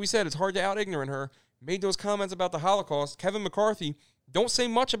 like we said, it's hard to out ignorant her, made those comments about the Holocaust. Kevin McCarthy don't say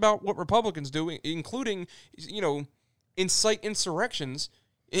much about what Republicans do, including incite insurrections.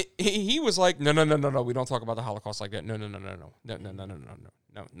 He was like, no, we don't talk about the Holocaust like that. No,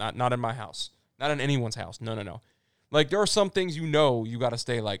 not in my house, not in anyone's house. No. Like there are some things you got to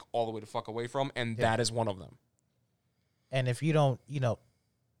stay like all the way the fuck away from, and that is one of them. And if you don't,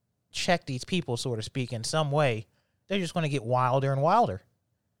 check these people, so to speak, in some way, they're just going to get wilder and wilder.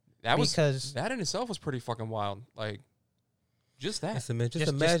 That in itself was pretty fucking wild. Like just that. Listen, man, just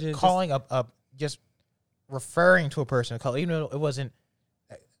imagine calling just referring to a person of color, even though it wasn't.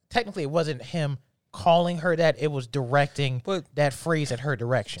 Technically, it wasn't him calling her that. It was directing that phrase at her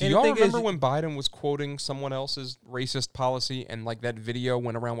direction. Do y'all remember when Biden was quoting someone else's racist policy and like that video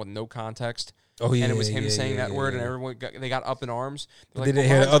went around with no context? Oh, yeah. And it was him saying that word and everyone got up in arms. But they didn't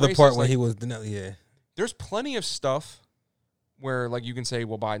hear the other part when he was, There's plenty of stuff where like you can say,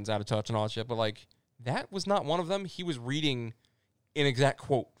 well, Biden's out of touch and all that shit, but like that was not one of them. He was reading an exact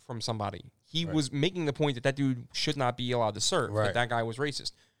quote from somebody. He was making the point that dude should not be allowed to serve, that guy was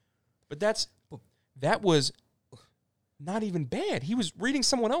racist. But that was not even bad. He was reading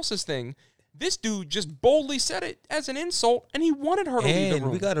someone else's thing. This dude just boldly said it as an insult, and he wanted her to leave the room.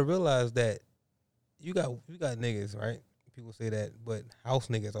 And we got to realize that you got niggas, right? People say that, but house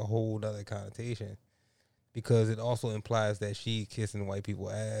niggas a whole other connotation because it also implies that she kissing white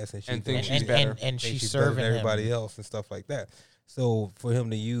people ass and she thinks she's better. And she's better serving than everybody him. else and stuff like that. So for him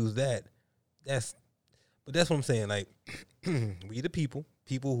to use that, that's what I'm saying. Like we the people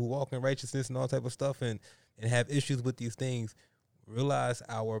who walk in righteousness and all type of stuff and have issues with these things, realize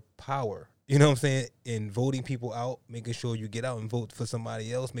our power. You know what I'm saying? In voting people out, making sure you get out and vote for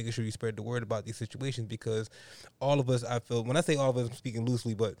somebody else, making sure you spread the word about these situations because all of us, I feel, when I say all of us, I'm speaking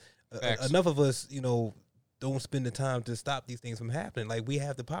loosely, but enough of us, don't spend the time to stop these things from happening. Like we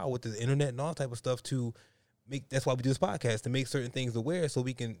have the power with the internet and all type of stuff to make, that's why we do this podcast, to make certain things aware so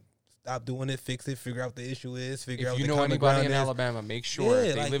we can stop doing it, fix it, figure out the issue is, figure out if you the know common anybody ground in is. Alabama, make sure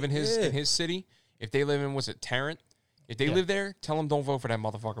if they live in his city, if they live in, was it Tarrant? If they live there, tell them don't vote for that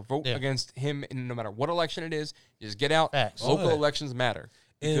motherfucker. Vote against him, and no matter what election it is, just get out. Facts. Local elections matter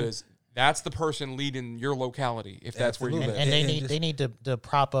because that's the person leading your locality. If that's where you live, and they need to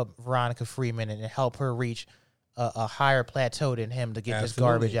prop up Veronica Freeman and help her reach a higher plateau than him to get this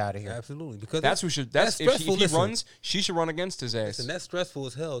garbage out of here. Absolutely, because that's who should. That's if he runs, she should run against his ass. Listen, that's stressful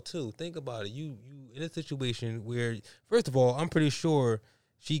as hell too. Think about it. You in a situation where, first of all, I'm pretty sure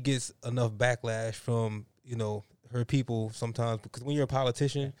she gets enough backlash from her people sometimes, because when you're a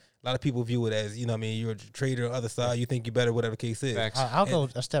politician, a lot of people view it as, you're a traitor on the other side. You think you better, whatever the case is. I'll go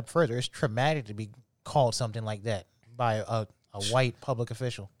a step further. It's traumatic to be called something like that by a white public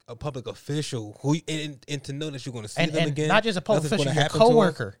official. A public official who and to know that you're going to see them again. Not just a public official, your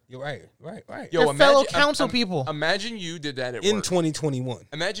coworker. You're right. Yo, your fellow council people. Imagine you did that at work. In 2021.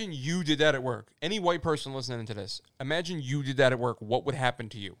 Imagine you did that at work. Any white person listening to this, imagine you did that at work. What would happen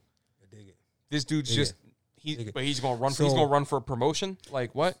to you? I dig it. This dude's just... He's gonna run. He's gonna run for a promotion.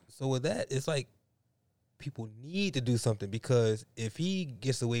 Like what? So with that, it's like people need to do something, because if he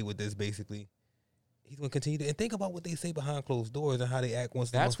gets away with this, basically, he's gonna continue to. And think about what they say behind closed doors and how they act once.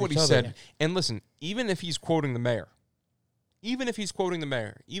 That's what he said. And listen, even if he's quoting the mayor, even if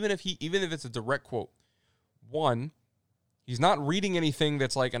it's a direct quote, one, he's not reading anything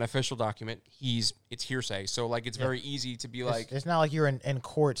that's like an official document. It's hearsay. So like it's very easy to be like, it's not like you're in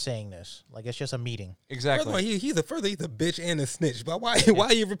court saying this. Like it's just a meeting. Exactly. Furthermore, he's a bitch and a snitch. But why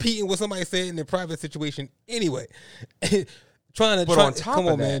are you repeating what somebody said in a private situation anyway? Come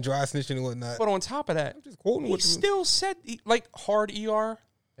on, man, dry snitching and whatnot. But on top of that, I'm just quoting he still said like hard ER.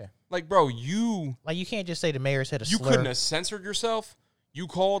 Yeah. Like bro, you can't just say the mayor said a slur. You couldn't have censored yourself. You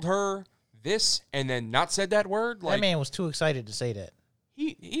called her this and then not said that word. Like, that man was too excited to say that.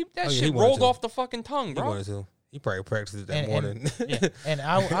 Shit rolled off the fucking tongue, bro. He wanted to. He probably practiced it that morning. And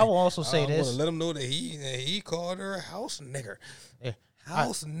I will also say this. I want to let him know that he called her a house nigger. Yeah.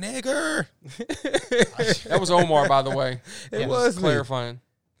 House nigger. That was Omar, by the way. It was clarifying.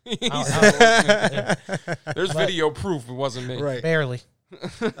 There's video proof it wasn't me. Right. Barely.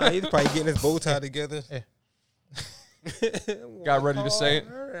 He's probably getting his bow tie together. Yeah. Got ready to say it.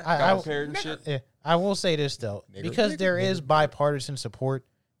 Got prepared and shit. Yeah. I will say this though, because there is bipartisan support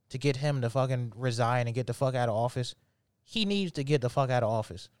to get him to fucking resign and get the fuck out of office. He needs to get the fuck out of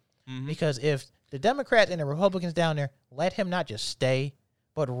office. Mm-hmm. Because if the Democrats and the Republicans down there let him not just stay,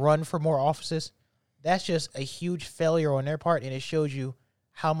 but run for more offices, that's just a huge failure on their part, and it shows you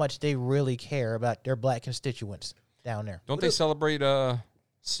how much they really care about their black constituents down there. Don't they celebrate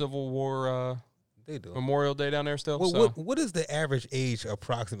Civil War they do. Memorial Day down there still? Well, what is the average age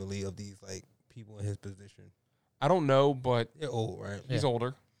approximately of these like people in his position? I don't know, but they're old, right? He's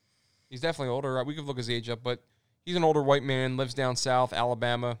older. He's definitely older. We could look his age up, but he's an older white man, lives down south,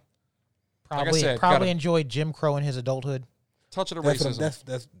 Alabama. Probably, like I said, probably enjoyed Jim Crow in his adulthood. Touch of the racism.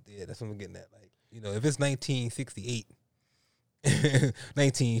 That's what I'm getting at. Like, if it's 1968,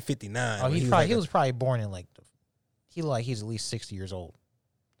 1959. Oh, he was probably born in he's at least 60 years old.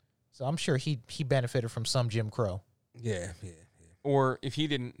 So I'm sure he benefited from some Jim Crow. Yeah. Or if he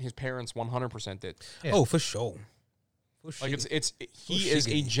didn't, his parents 100% did. Yeah. Oh, for sure. Like he is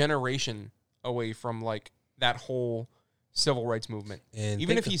a generation away from like that whole civil rights movement. And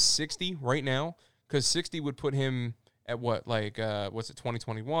even if he's 60 right now, because 60 would put him at what, like what's it,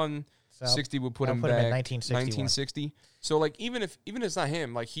 2021? So 60 would put him back in 1960. So like even if it's not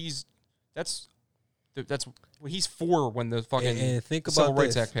him, like he's four when the fucking and think about Civil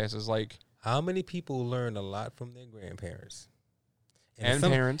Rights Act passes. Like how many people learn a lot from their grandparents and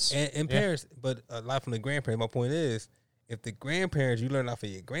parents and parents, but a lot from the grandparents. My point is, if the grandparents, you learn off of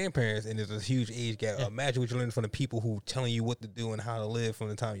your grandparents, and there's a huge age gap, imagine what you learn from the people who telling you what to do and how to live from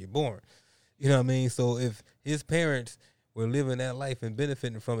the time you're born. You know what I mean? So if his parents were living that life and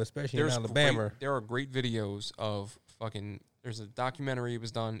benefiting from it, especially in Alabama. There are great videos of fucking, there's a documentary that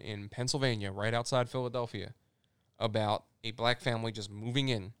was done in Pennsylvania, right outside Philadelphia, about a black family just moving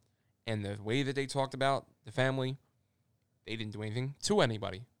in. And the way that they talked about the family, they didn't do anything to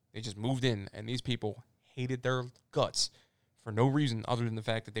anybody. They just moved in, and these people hated their guts for no reason other than the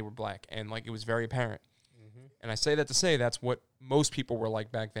fact that they were black. And, like, it was very apparent. Mm-hmm. And I say that to say that's what most people were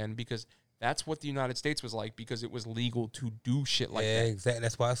like back then, because that's what the United States was like, because it was legal to do shit like that. Yeah, exactly.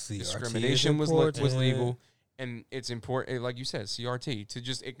 That's why I see discrimination was legal. And it's important, like you said, CRT, to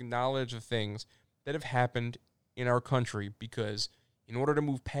just acknowledge the things that have happened in our country, because in order to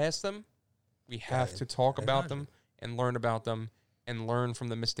move past them, we have to talk about them and learn about them and learn from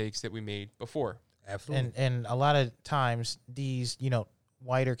the mistakes that we made before. Absolutely. And a lot of times these,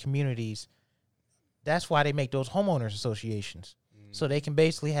 whiter communities, that's why they make those homeowners associations. So they can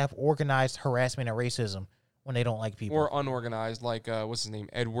basically have organized harassment and racism when they don't like people. Or unorganized, like what's his name,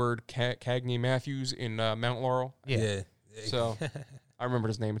 Edward Cagney Matthews in Mount Laurel. Yeah. So I remembered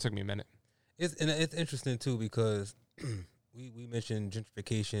his name. It took me a minute. It's interesting too because we mentioned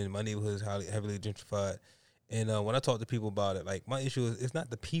gentrification. My neighborhood is heavily gentrified, and when I talk to people about it, like my issue is it's not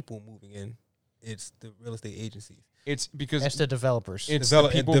the people moving in, it's the real estate agencies. It's because That's the developers. it's the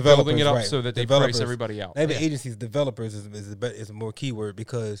people building it up right. so that they Developers. price everybody out. Maybe agencies, developers is a more keyword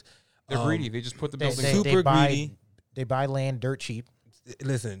because They're greedy. They just put the building. super greedy. They buy land dirt cheap.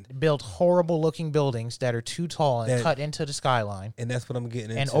 Listen, Build horrible looking buildings that are too tall and That- cut into the skyline and that's what I'm getting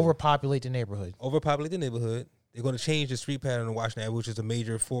into. and overpopulate the neighborhood. Overpopulate the neighborhood. They're going to change the street pattern in Washington Avenue, which is a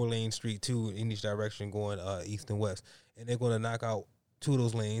major 4-lane street, too, in each direction going east and west. And they're going to knock out 2 of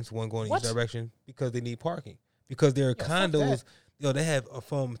those lanes, one going in What? each direction, because they need parking. Because there are fuck condos, that. they have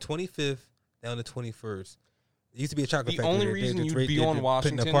from 25th down to 21st. It used to be a chocolate The factory. only They're reason you'd putting be on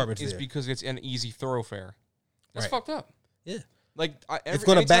Washington apartments is there. because it's an easy thoroughfare. That's Right. fucked up. Yeah. Like It's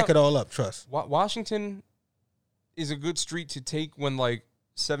going to back it all up, trust. Washington is a good street to take when like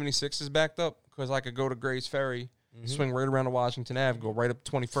 76 is backed up because I could go to Gray's Ferry, swing right around to Washington Ave, go right up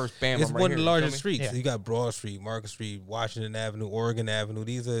 21st, bam. It's I'm right one here, of the you feel largest me? streets. Yeah. You got Broad Street, Market Street, Washington Avenue, Oregon Avenue.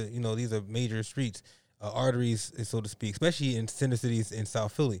 These are major streets, arteries, so to speak, especially in center cities in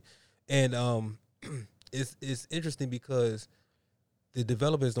South Philly. And it's interesting because the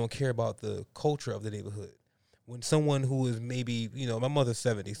developers don't care about the culture of the neighborhood. When someone who is maybe, my mother's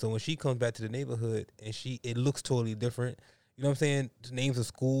 70, so when she comes back to the neighborhood and it looks totally different. You know what I'm saying? The names of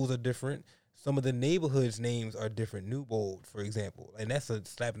schools are different. Some of the neighborhoods' names are different. Newbold, for example. And that's a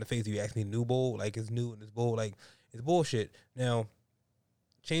slap in the face if you ask me Newbold, like it's new and it's bold, like it's bullshit. Now,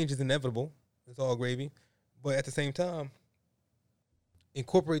 change is inevitable. It's all gravy. But at the same time,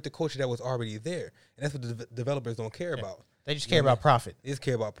 incorporate the culture that was already there. And that's what the developers don't care about. They just care about profit. They just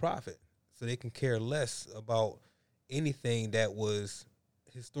care about profit. So they can care less about anything that was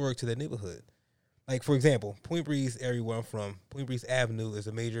historic to their neighborhood. Like, for example, Point Breeze area where I'm from, Point Breeze Avenue is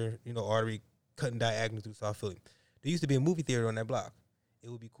a major, artery cutting diagonal through South Philly. There used to be a movie theater on that block. It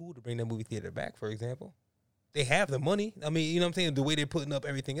would be cool to bring that movie theater back, for example. They have the money. I mean, you know what I'm saying? The way they're putting up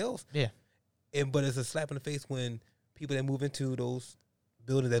everything else. Yeah. But it's a slap in the face when people that move into those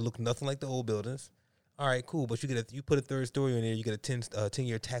buildings that look nothing like the old buildings. All right, cool. But you put a third story in there, you get a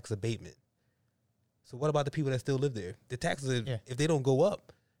 10-year tax abatement. So what about the people that still live there? The taxes, if they don't go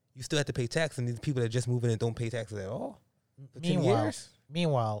up, you still have to pay tax, and these people that just move in and don't pay taxes at all. For 10 years?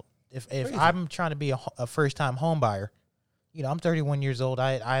 Meanwhile, if Crazy. I'm trying to be a first time home buyer, I'm 31 years old.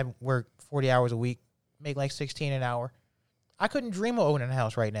 I work 40 hours a week, make like 16 an hour. I couldn't dream of owning a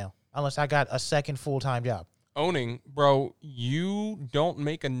house right now unless I got a second full time job. Owning, bro, you don't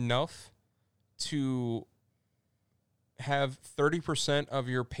make enough to have 30% of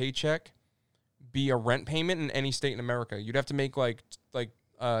your paycheck be a rent payment in any state in America. You'd have to make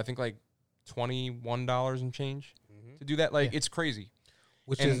I think like $21 and change to do that. Like, it's crazy.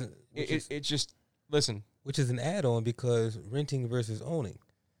 Which And is it just, listen. which is an add-on because renting versus owning.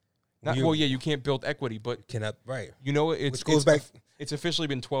 You can't build equity, but Cannot, right. Which goes back it's officially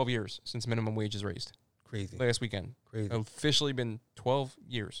been 12 years since minimum wage is raised. crazy. Last weekend. Crazy. Officially been 12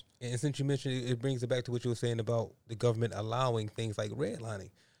 years. And since you mentioned it, it brings it back to what you were saying about the government allowing things like redlining.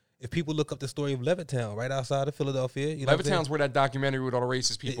 If people look up the story of Levittown, right outside of Philadelphia, you know what I'm saying? Levittown's where that documentary with all the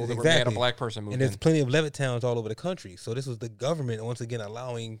racist people that were mad a Exactly. black person moved And there's in. plenty of Levittowns all over the country. So this was the government once again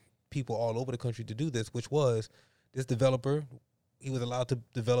allowing people all over the country to do this, which was this developer. He was allowed to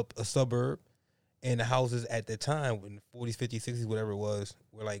develop a suburb, and the houses at the time, in 40s, 50s, 60s, whatever it was,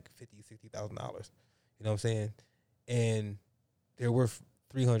 were like $50,000, $60,000. You know what I'm saying? And they're worth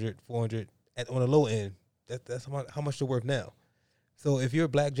 300, 400 on the low end. That's how much they're worth now. So if you're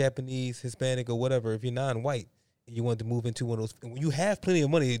black, Japanese, Hispanic, or whatever, if you're non-white and you want to move into one of those, you have plenty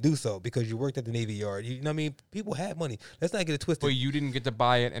of money to do so because you worked at the Navy Yard. You know what I mean? People have money. Let's not get it twisted. But you didn't get to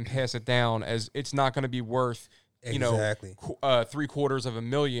buy it and pass it down as it's not going to be worth, Exactly.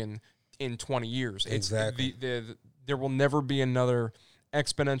 $750,000 in 20 years. Exactly. There will never be another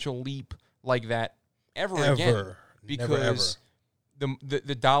exponential leap like that ever again. Because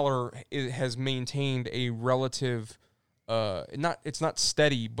the dollar has maintained a relative it's not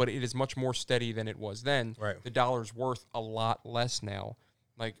steady, but it is much more steady than it was then. Right. The dollar's worth a lot less now.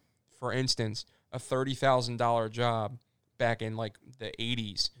 Like, for instance, a $30,000 job back in like the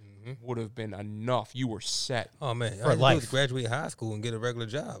 80s would have been enough. You were set. Oh man, For all I had to do life. was graduate high school and get a regular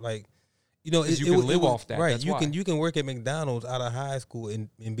job. Like, you You can live off that. Right. That's You why. can work at McDonald's out of high school and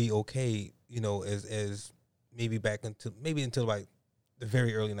be okay. As maybe until like the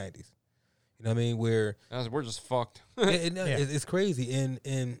very early 90s. You know what I mean? Where We're just fucked. it's crazy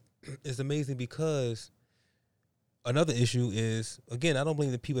and it's amazing because another issue is, again, I don't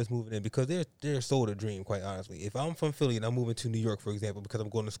blame the people that's moving in because they're sold a dream, quite honestly. If I'm from Philly and I'm moving to New York, for example, because I'm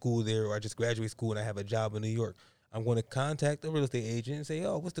going to school there or I just graduate school and I have a job in New York, I'm going to contact a real estate agent and say,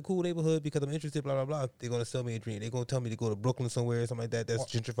 oh, what's the cool neighborhood because I'm interested, blah, blah, blah. They're going to sell me a dream. They're going to tell me to go to Brooklyn somewhere, something like that that's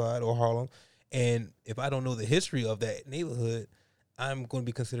gentrified, or Harlem. And if I don't know the history of that neighborhood, I'm going to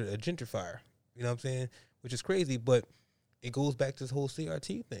be considered a gentrifier. You know what I'm saying? Which is crazy, but it goes back to this whole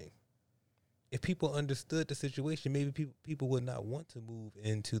CRT thing. If people understood the situation, maybe people would not want to move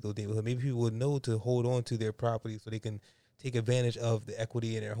into those neighborhoods. Maybe people would know to hold on to their property so they can take advantage of the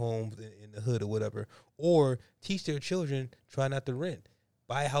equity in their homes in the hood or whatever, or teach their children, try not to rent,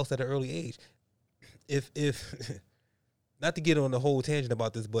 buy a house at an early age. If not to get on the whole tangent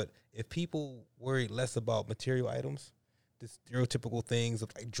about this, but if people worried less about material items, the stereotypical things of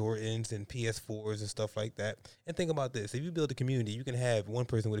like Jordans and PS4s and stuff like that. And think about this. If you build a community, you can have one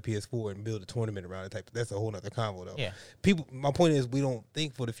person with a PS4 and build a tournament around it. That's a whole nother convo, though. Yeah. My point is, we don't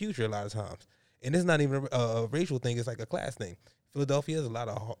think for the future a lot of times. And it's not even a racial thing. It's like a class thing. Philadelphia has a lot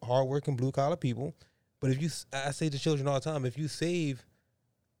of hardworking, blue-collar people. But I say to children all the time, if you save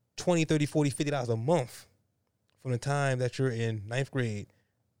 $20, $30, $40, $50 a month from the time that you're in ninth grade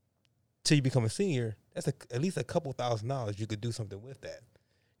till you become a senior, that's at least a couple $1,000 you could do something with that.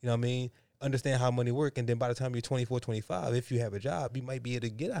 You know what I mean? Understand how money work, and then by the time you're 24, 25, if you have a job, you might be able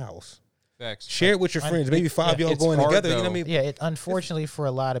to get a house. Facts. Share it with your friends. Maybe five y'all going hard, together. though. You know what I mean? Yeah, unfortunately for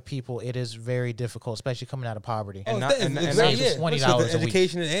a lot of people, it is very difficult, especially coming out of poverty. And Oh, not- that is and- and exactly not just it. $20 So the a week.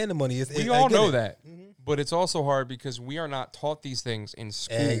 education and the money. We all know that. But it's also hard because we are not taught these things in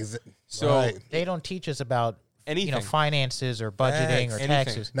school. So Right. They don't teach us about anything. finances or budgeting Facts. or Anything.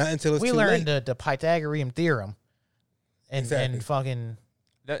 taxes. Not until it's We too learned late. the Pythagorean theorem, and Exactly. fucking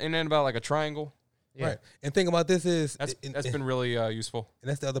And then about like a triangle. yeah. Right. And think about this is That's been really useful. and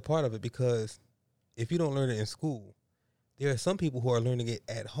that's the other part of it, because if you don't learn it in school, there are some people who are learning it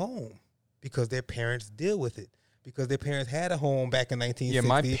at home because their parents deal with it, because their parents had a home back in 1960. Yeah,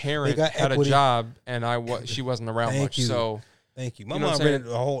 my parent had a job, and she wasn't around Thank much. you. So Thank you. My You know mom what I'm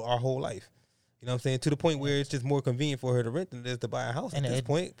rented our whole life. You know what I'm saying? To the point where it's just more convenient for her to rent than it is to buy a house And at this it-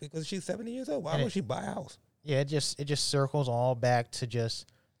 point, because she's 70 years old. Why and would she buy a house? Yeah, it just circles all back to just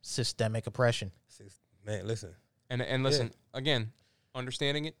systemic oppression. Man, listen. and listen again,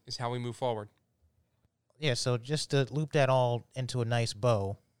 understanding it is how we move forward. Yeah, so just to loop that all into a nice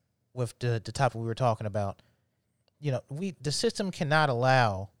bow with the topic we were talking about, the system cannot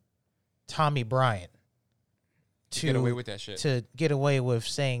allow Tommy Bryant to Get away with that shit. to get away with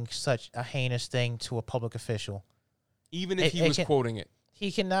saying such a heinous thing to a public official. Even if he it was can- quoting it.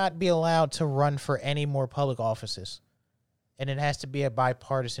 He cannot be allowed to run for any more public offices. And it has to be a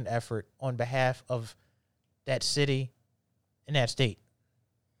bipartisan effort on behalf of that city and that state.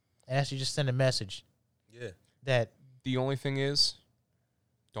 And that's to just send a message Yeah. that The only thing is,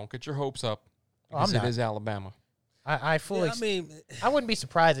 don't get your hopes up Oh, I'm because it not. is Alabama. I fully. I mean, I wouldn't be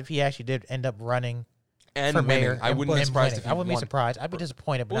surprised if he actually did end up running And for winning. mayor. I and- wouldn't be and surprised winning. if he I wouldn't be won. surprised. I'd be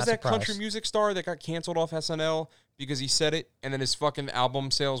disappointed, but What was not that surprised. country music star that got canceled off SNL because he said it, and then his fucking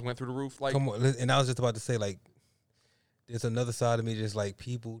album sales went through the roof? Like, come on. And I was just about to say, like, there's another side of me just like,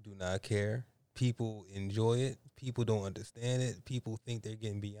 people do not care. People enjoy it. People don't understand it. People think they're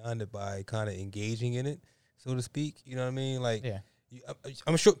getting beyond it by kind of engaging in it, so to speak. You know what I mean? Like, Yeah.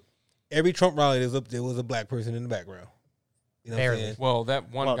 I'm sure every Trump rally there was a black person in the background. You know what I'm Barely. saying? well,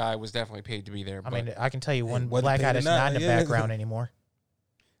 that one Well, guy was definitely paid to be there. I But mean, I can tell you one whether black paid guy or that's not, not in the yeah. background anymore.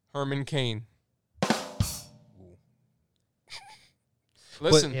 Herman Cain.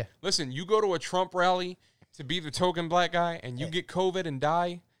 Listen, Yeah. listen. You go to a Trump rally to be the token black guy, and you get COVID and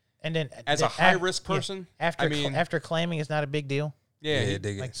die And then as a high risk person. after I mean, after claiming it's not a big deal, yeah, Yeah,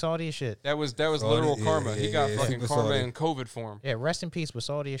 they get- like salty as shit. that was Salty, literal yeah, karma. He yeah, got yeah, fucking super karma salty. in COVID form. Yeah, rest in peace with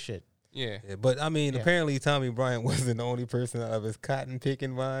salty as shit. Yeah. Yeah, but I mean, Yeah. apparently Tommy Bryant wasn't the only person out of his cotton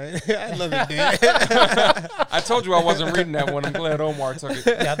picking vine. I love it, dude. I told you I wasn't reading that one. I'm glad Omar took it.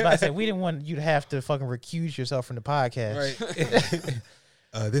 Yeah, I was about to say we didn't want you to have to fucking recuse yourself from the podcast. Right.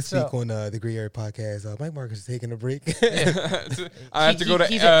 This So- week on the Gray Area Podcast, Mike Marcus is taking a break. I have to go to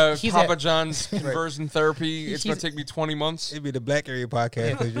he's Papa at- John's conversion therapy. It's going He's- to take me 20 months. It'd be the Black Area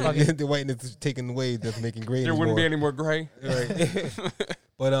Podcast because the whiteness is taking away, that's making gray. There wouldn't be any more gray. Right.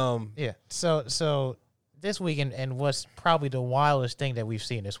 But Yeah. So this week and what's probably the wildest thing that we've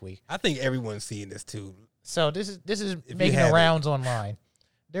seen this week. I think everyone's seeing this too. So this is you making the haven't. rounds online.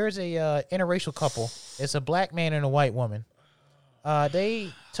 There's a interracial couple. It's a black man and a white woman.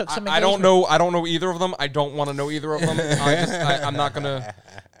 They took some. I don't engagement- know. I don't know either of them. I don't want to know either of them. I'm not gonna.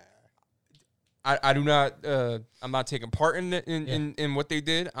 I do not. I'm not taking part in it, in what they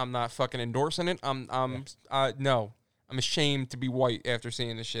did. I'm not fucking endorsing it. No. I'm ashamed to be white after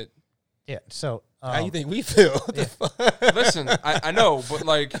seeing this shit. Yeah. So how you think we feel? Listen, I know, but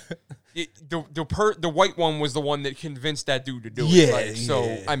like the white one was the one that convinced that dude to do it. Like,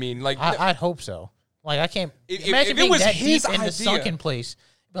 so I mean, like I'd hope so. Like I can't if imagine it being was that his deep in the idea. sunken place.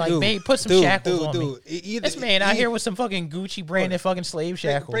 Like, Dude, babe, put some shackles on me. Either, This man out here with some fucking Gucci branded fucking slave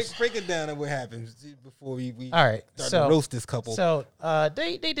shackles. Break it down on what happens before we All right, start so to roast this couple. So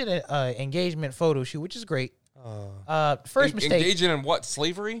they did an engagement photo shoot, which is great. First mistake. Engaging in what?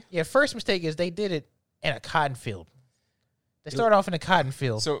 Slavery? Yeah, first mistake is they did it in a cotton field. They started off in a cotton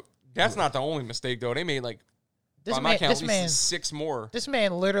field. So that's not the only mistake though. They made like by my count at least 6 more. This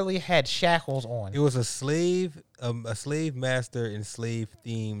man literally had shackles on. It was a slave master and slave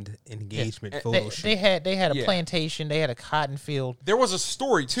themed engagement photo shoot. They had a plantation. They had a cotton field. There was a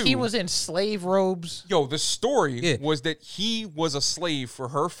story too. He was in slave robes. Yo, the story was that he was a slave for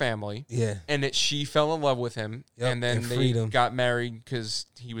her family. Yeah. And that she fell in love with him. Yep, And then and they freed him. got married because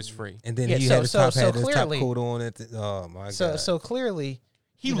he was free. And then Yeah, he so- had his so- top, so had his top clearly- coat on. Oh my god! So clearly,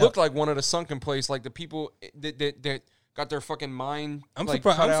 He looked like one of the sunken place, like the people that got their fucking mind. I'm like,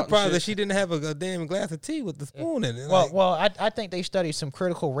 surprised. cut I'm out and surprised shit. that she didn't have a damn glass of tea with the spoon in it. well, I think they studied some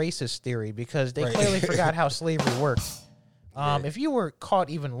critical racist theory because they clearly forgot how slavery worked. If you were caught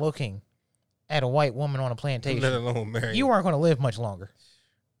even looking at a white woman on a plantation, let alone married, you weren't going to live much longer.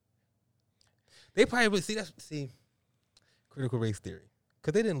 They probably would see critical race theory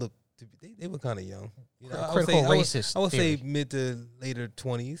because they didn't look. They were kind of young. You know, Critical racist I would say theory. mid to later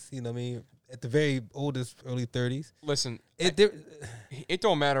 20s. You know what I mean? At the very oldest, early 30s. Listen, It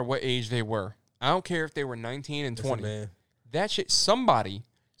don't matter what age they were. I don't care if they were 19 and 20. man. That shit, somebody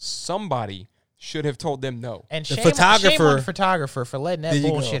should have told them no. And The shame on photographer- the photographer for letting that There you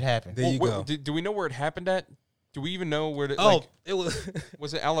bullshit go. happen. There you go. Do we know where it happened at? Do we even know where? It was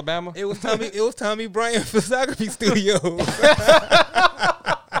Was it Alabama? it was Tommy Bryant Photography Studio.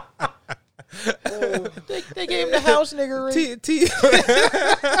 They gave him the house nigga ring.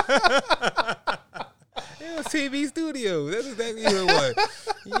 It was TV Studio. That's exactly what it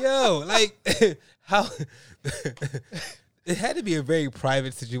was. Yo, like how it had to be a very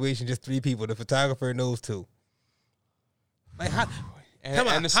private situation, just 3 people, the photographer and those 2. Like how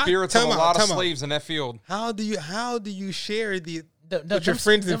and the spirits of a lot of slaves in that field. How do you share with your Them-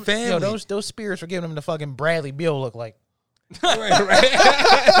 friends and family? Yo, those spirits were giving him the fucking Bradley Beal look like. right.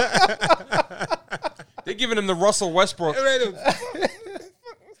 They're giving him the Russell Westbrook.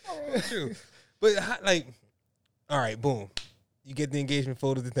 True. But like, all right, boom. You get the engagement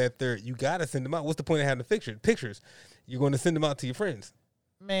photos at that third. You gotta send them out. What's the point of having the pictures? You're going to send them out to your friends.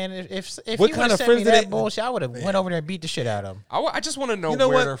 Man, if What you kind would of have sent me friends do that they- bullshit, I would have went over there and beat the shit out of him. I just want to know, You know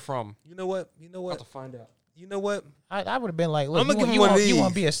where what? they're from. You know what? I'll have to find out. You know what? I would have been like, look, I'ma give him you one of want these.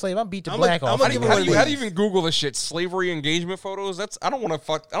 to be a slave? I'm beat the I'ma- black I'ma off. give him one of How do these. you even Google this shit? Slavery engagement photos? I don't want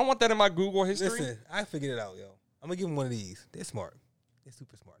to I don't want that in my Google history. Listen, I figured it out, yo. I'm gonna give them one of these. They're smart. They're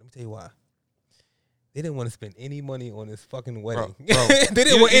super smart. Let me tell you why. They didn't want to spend any money on this fucking wedding. Bro. They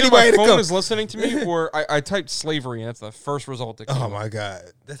didn't want Either anybody my to phone come. is listening to me, or I typed slavery, and that's the first result that came Oh up. my god,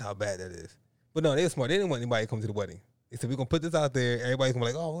 that's how bad that is. But no, they were smart. They didn't want anybody to come to the wedding. They said we're gonna put this out there. Everybody's gonna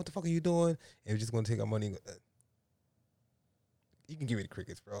be like, "Oh, what the fuck are you doing?" And we're just gonna take our money. And go, you can give me the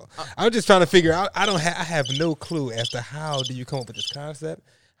crickets, bro. I'm just trying to figure out. I have no clue as to how do you come up with this concept.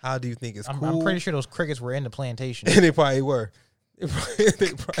 How do you think it's cool? I'm pretty sure those crickets were in the plantation. And they probably were. They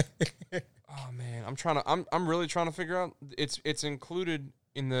probably. Oh man, I'm really trying to figure out. It's included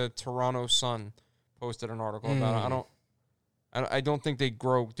in the Toronto Sun posted an article about it. I don't think they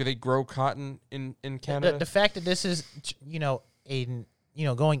grow. Do they grow cotton in Canada? The fact that this is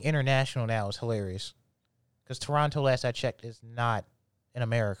going international now is hilarious. Because Toronto, last I checked, is not in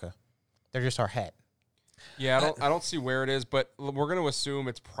America. They're just our hat. Yeah, I don't see where it is, but we're going to assume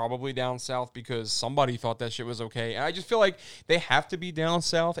it's probably down south because somebody thought that shit was okay. And I just feel like they have to be down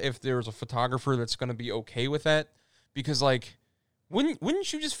south if there's a photographer that's going to be okay with that. Because, like,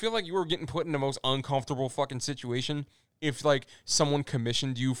 wouldn't you just feel like you were getting put in the most uncomfortable fucking situation if, like, someone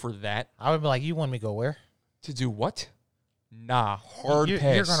commissioned you for that? I would be like, you want me to go where? To do what? Nah, hard You're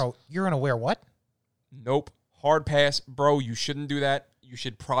pass. you're gonna wear what? Nope, hard pass. Bro, you shouldn't do that. You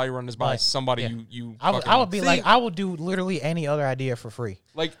should probably run this by Like, somebody yeah. you I would fucking- be See- like, I will do literally any other idea for free.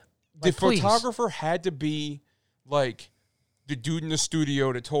 Like, Like, the please. photographer had to be, like, the dude in the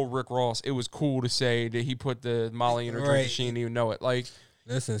studio that told Rick Ross it was cool to say that he put the Molly in her drink Right. and she didn't even know it. Like,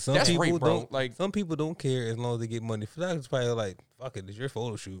 Listen, some That's people rape, bro. don't Like- some people don't care as long as they get money. Photographers probably like, fuck it, it's your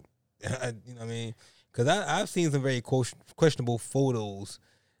photo shoot. You know what I mean? Because I've seen some very questionable photos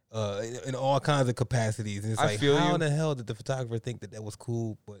in all kinds of capacities. And it's I like, feel how you. in the hell did the photographer think that was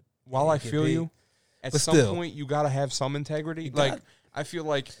cool? But While yeah, I get feel paid? you, at But some still. point you gotta have some integrity. You Like got- I feel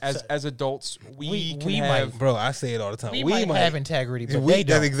like as adults we can we have. might- Bro, I say it all the time. We might have integrity, but we, they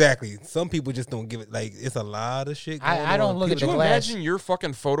don't. That's exactly. Some people just don't give it. Like, it's a lot of shit going I don't on. look at Could People you the don't- glass. imagine your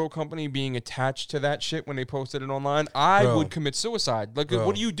fucking photo company being attached to that shit when they posted it online? I Bro. would commit suicide. Like, Bro.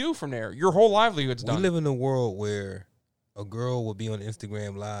 what do you do from there? Your whole livelihood's We done. live in a world where a girl will be on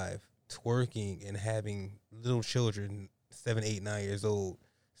Instagram Live twerking and having little children, 7, 8, 9 years old,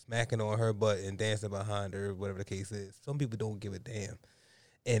 smacking on her butt and dancing behind her, whatever the case is. Some people don't give a damn.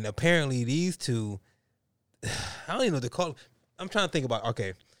 And apparently these two, I don't even know what to call. I'm trying to think about.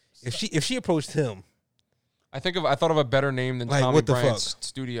 Okay, if she approached him, I thought of a better name than Like, Tommy what the Bryant's fuck?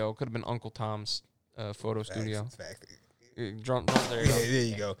 studio. Could have been Uncle Tom's photo studio. Facts. Drunk, there you Yeah, go. there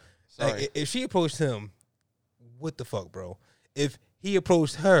you go. Sorry. Like, if she approached him, what the fuck, bro? If he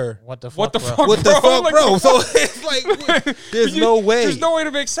approached her, What the fuck? What the bro? fuck? what the Bro, fuck, like- bro? So it's like, there's no way. There's no way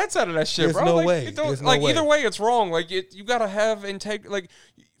to make sense out of that shit, There's bro. no Like, way. it don't- There's no like way. either way, it's wrong. Like you gotta have integrity. Like,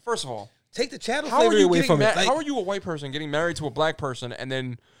 first of all, Take the chattel how are slavery you away getting from it. Like, how are you a white person getting married to a black person and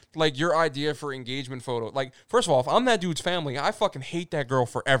then like your idea for engagement photo? Like, first of all, if I'm that dude's family, I fucking hate that girl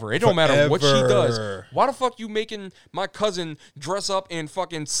forever. It don't matter what she does. Forever. Why the fuck you making my cousin dress up in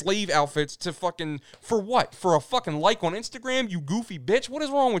fucking slave outfits to fucking for what? For a fucking like on Instagram? You goofy bitch. What is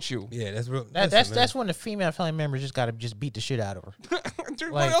wrong with you? yeah, that's real. That's when the female family members just gotta just beat the shit out of her.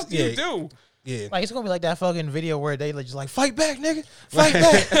 Dude, Like, what else do yeah. you do? yeah. Like it's gonna be like that fucking video where they just like fight back, nigga, fight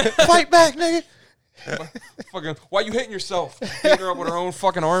back, fight back, nigga. Fucking, why you hitting yourself? Hitting her up with her own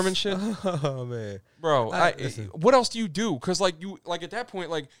fucking arm and shit, Oh man, bro. listen. What else do you do? Because like at that point,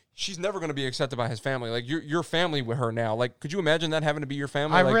 like she's never gonna be accepted by his family. Like your family with her now. Like, could you imagine that having to be your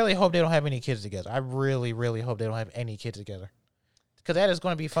family? I Like, really hope they don't have any kids together. I really, really hope they don't have any kids together. Because that is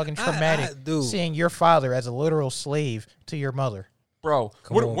going to be fucking traumatic. dude. Seeing your father as a literal slave to your mother. bro.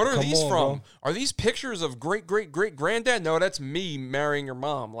 Come What on, are come these on, from? bro. Are these pictures of great granddad? No, that's me marrying your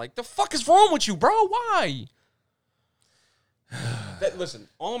mom. Like, the fuck is wrong with you, bro? Why? Listen,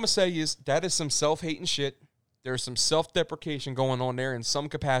 all I'm gonna say is that is some self-hating shit. There's some self-deprecation going on there in some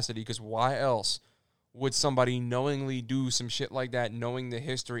capacity. Because why else would somebody knowingly do some shit like that, knowing the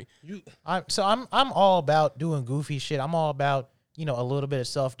history? I'm all about doing goofy shit. I'm all about, a little bit of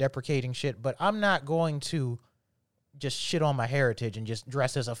self-deprecating shit. But I'm not going to just shit on my heritage and just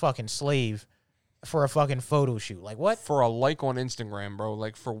dress as a fucking slave for a fucking photo shoot. Like, what? For a like on Instagram, bro.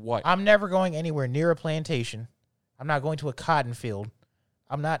 Like, for what? I'm never going anywhere near a plantation. I'm not going to a cotton field.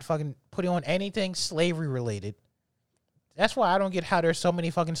 I'm not fucking putting on anything slavery related. That's why I don't get how there's so many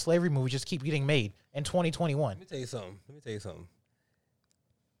fucking slavery movies just keep getting made in 2021. Let me tell you something.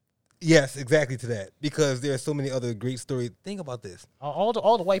 Yes, exactly to that. Because there are so many other great stories. Think about this. All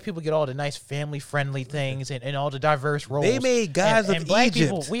the white people get all the nice family friendly things and all the diverse roles. They made Gods and of black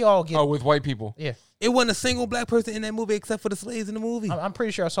Egypt. people. We all get. Oh, with white people. Yeah, It wasn't a single black person in that movie except for the slaves in the movie. I'm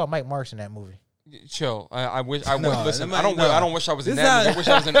pretty sure I saw Mike Marks in that movie. Chill. I wish I would Nah, listen. that I don't. might- nah. I don't wish I was in This that. Movie. not- I wish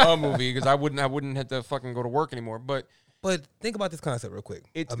I was in a movie because I wouldn't have to fucking go to work anymore. But But think about this concept real quick.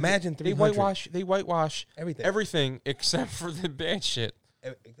 it's Imagine they 300. whitewash Everything. everything except for the bad shit.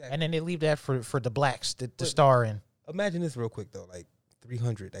 Exactly. And then they leave that for the blacks to star in. Imagine this real quick though, like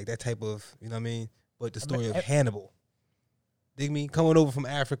 300, like that type of, you know what I mean? But the story of I- Hannibal. Dig me? Coming over from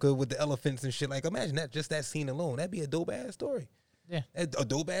Africa with the elephants and shit. Like imagine that, just that scene alone. That'd be a dope ass story. Yeah. A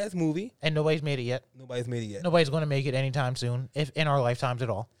dope ass movie. And nobody's made it yet. Nobody's made it yet. Nobody's going to make it anytime soon, if in our lifetimes at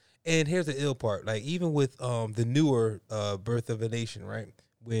all. And here's the ill part. Like even with the newer Birth of a Nation, right?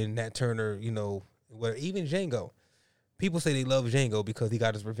 When Nat Turner, where even Django. People say they love Django because he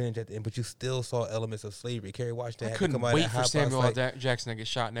got his revenge at the end, but you still saw elements of slavery. Kerry Washington I had to couldn't come out wait of that for high Samuel box L. fight. Jackson to get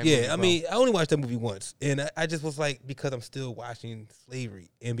shot in that Yeah, movie, I bro. mean, I only watched that movie once, and I just was like, because I'm still watching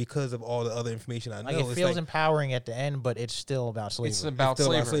slavery, and because of all the other information I know, Like it it's feels like, empowering at the end, but it's still about slavery. it's about still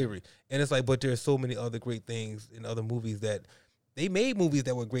slavery. about slavery. And it's like, but there's so many other great things in other movies that they made movies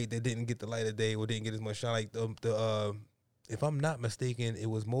that were great that didn't get the light of day or didn't get as much shine. Like the if I'm not mistaken, it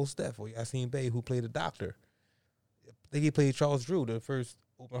was Mos Def or Yassine Bey who played the doctor. I think he played Charles Drew, the first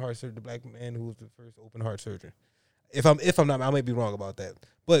open heart surgeon, the black man who was the first open heart surgeon. If I'm not, I might be wrong about that.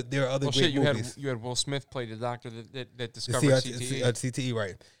 But there are other Well, great shit, movies. you had Will Smith play the doctor that The discovered CTE. CTE,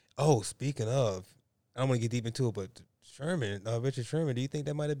 right. Oh, speaking of, I don't want to get deep into it, but Richard Sherman, do you think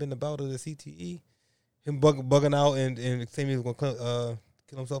that might have been the bout of the CTE? Him bugging out and saying he was going to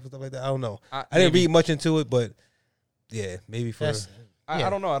kill himself and stuff like that? I don't know. I didn't maybe. read much into it, but yeah, maybe for... That's- I Yeah.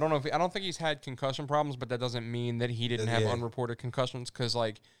 don't know. I don't think he's had concussion problems, but that doesn't mean that he didn't have Yeah. unreported concussions. Because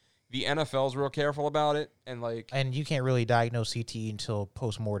like the NFL's real careful about it, and like, And you can't really diagnose CTE until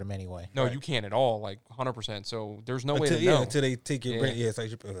post-mortem anyway. no, you can't at all, like 100%. So there's no way until, to know. until they take your Yeah. brain. Yeah, it's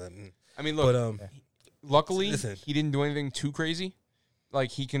like. I mean, look, But luckily listen. he didn't do anything too crazy. Like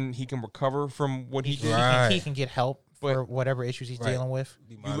he can recover from what he He, did. he Right. can, he can get help But- for whatever issues he's Right. dealing with.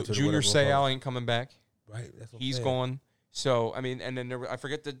 be monitored or Junior whatever. Seau ain't coming back. Right, that's what I'm He's saying. gone. So I mean, and then I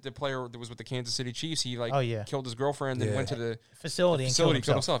forget the player that was with the Kansas City Chiefs. He like Oh, yeah. killed his girlfriend and Yeah. went to the Facility and facility, killed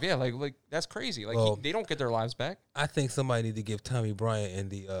killed himself. himself. Yeah, like that's crazy. Like Well- they don't get their lives back. I think somebody need to give Tommy Bryant and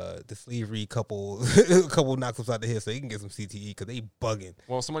the Sleeve Reed couple a couple knocks upside the head so he can get some CTE because they bugging.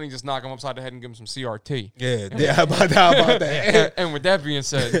 Well, somebody just knock him upside the head and give him some CRT. Yeah, how about that? How about that? And with that being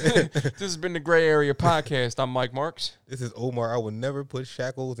said, this has been the Gray Area Podcast. I'm Mike Marks. This is Omar. I will never put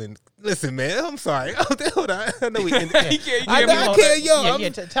shackles in. Listen, man. I'm sorry. Hold on. I know we. He can't- I move on. can't. Yo, Yeah, I'm- yeah,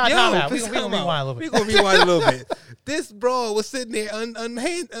 time out. We please gonna time rewind out. a little bit. We gonna rewind a little bit. This bro was sitting there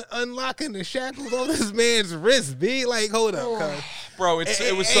unlocking the shackles on this man's wrist. Be like, hold up, cuz. Bro,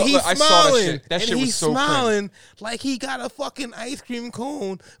 it was so. And he's I saw that smiling. shit. That and shit was he's so cringe. smiling like he got a fucking ice cream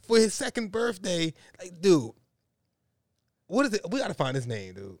cone for his second birthday. Like, dude, what is it? We gotta find his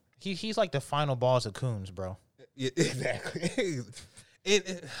name, dude. He's like the final boss of Coons, bro. Yeah, exactly.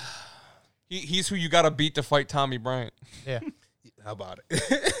 He's who you got to beat to fight Tommy Bryant. Yeah. How about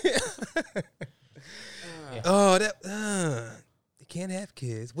it? Oh, that they can't have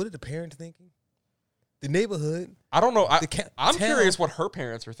kids. What are the parents thinking? The neighborhood. I don't know. The I'm town. curious what her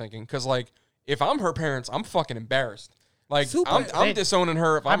parents are thinking because, like, if I'm her parents, I'm fucking embarrassed. Like, Super. I'm disowning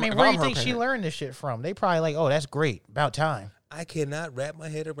her. If I I'm, mean, if where do I'm you her think she parent. learned this shit from? They probably like, oh, that's great. About time. I cannot wrap my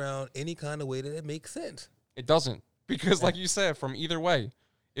head around any kind of way that it makes sense. It doesn't because, like you said, from either way,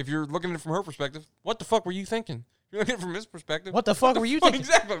 if you're looking at it from her perspective, what the fuck were you thinking? If you're looking at it from his perspective. What the fuck were you fuck- thinking?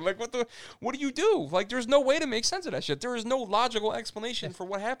 Exactly. Like, what do you do? Like, there's no way to make sense of that shit. There is no logical explanation for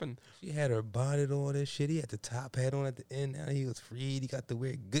what happened. She had her bonnet on and shit. He had the top hat on at the end. Now he was freed. He got to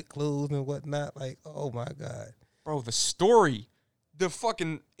wear good clothes and whatnot. Like, oh my God. Bro, the story.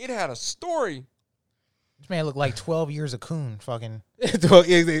 It had a story. This man looked like 12 years of Coon. Fucking.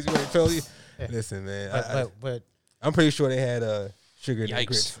 Listen, man. But I'm pretty sure they had sugar and Yikes.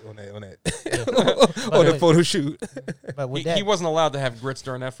 grits on that on But- the photo shoot. but with He, that, he wasn't allowed to have grits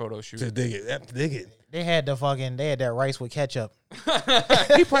during that photo shoot. To dig it. Dig it. they had that rice with ketchup.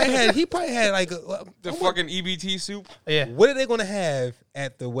 He probably had like The fucking EBT soup, Yeah. what are they gonna have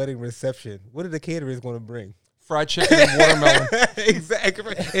at the wedding reception? What are the caterers gonna bring? fried chicken, and watermelon.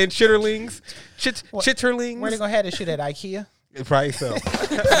 Exactly. And chitterlings. Chitterlings. Where they gonna have this shit at IKEA? Probably so.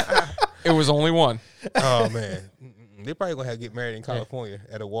 It was only one. Oh man. They probably gonna have to get married in California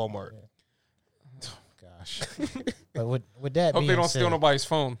at a Walmart. Gosh. But with that Hope being they don't said, steal nobody's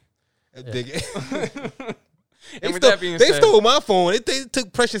phone. Dig it. And with that being they said, stole my phone. They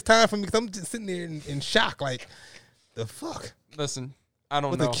took precious time from me because I'm just sitting there in shock. Like, the fuck? listen, I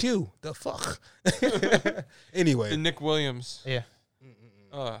don't With know. a Q. The fuck? Anyway. The Nick Williams, yeah.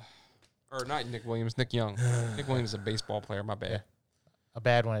 or not Nick Williams, Nick Young. Nick Williams is a baseball player. My bad. A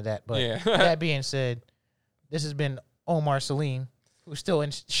bad one at that. But Yeah. that being said, this has been Omar Salim, who's still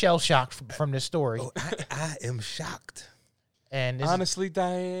in shell shock from this story. Oh, I am shocked. And this Honestly,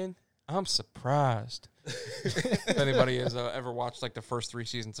 Diane, I'm surprised. If anybody has ever watched like the first 3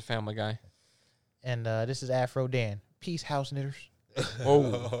 seasons of Family Guy. this is Afro Dan. Peace, house knitters.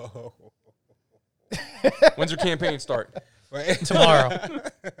 Oh, when's your campaign start? Right? Tomorrow.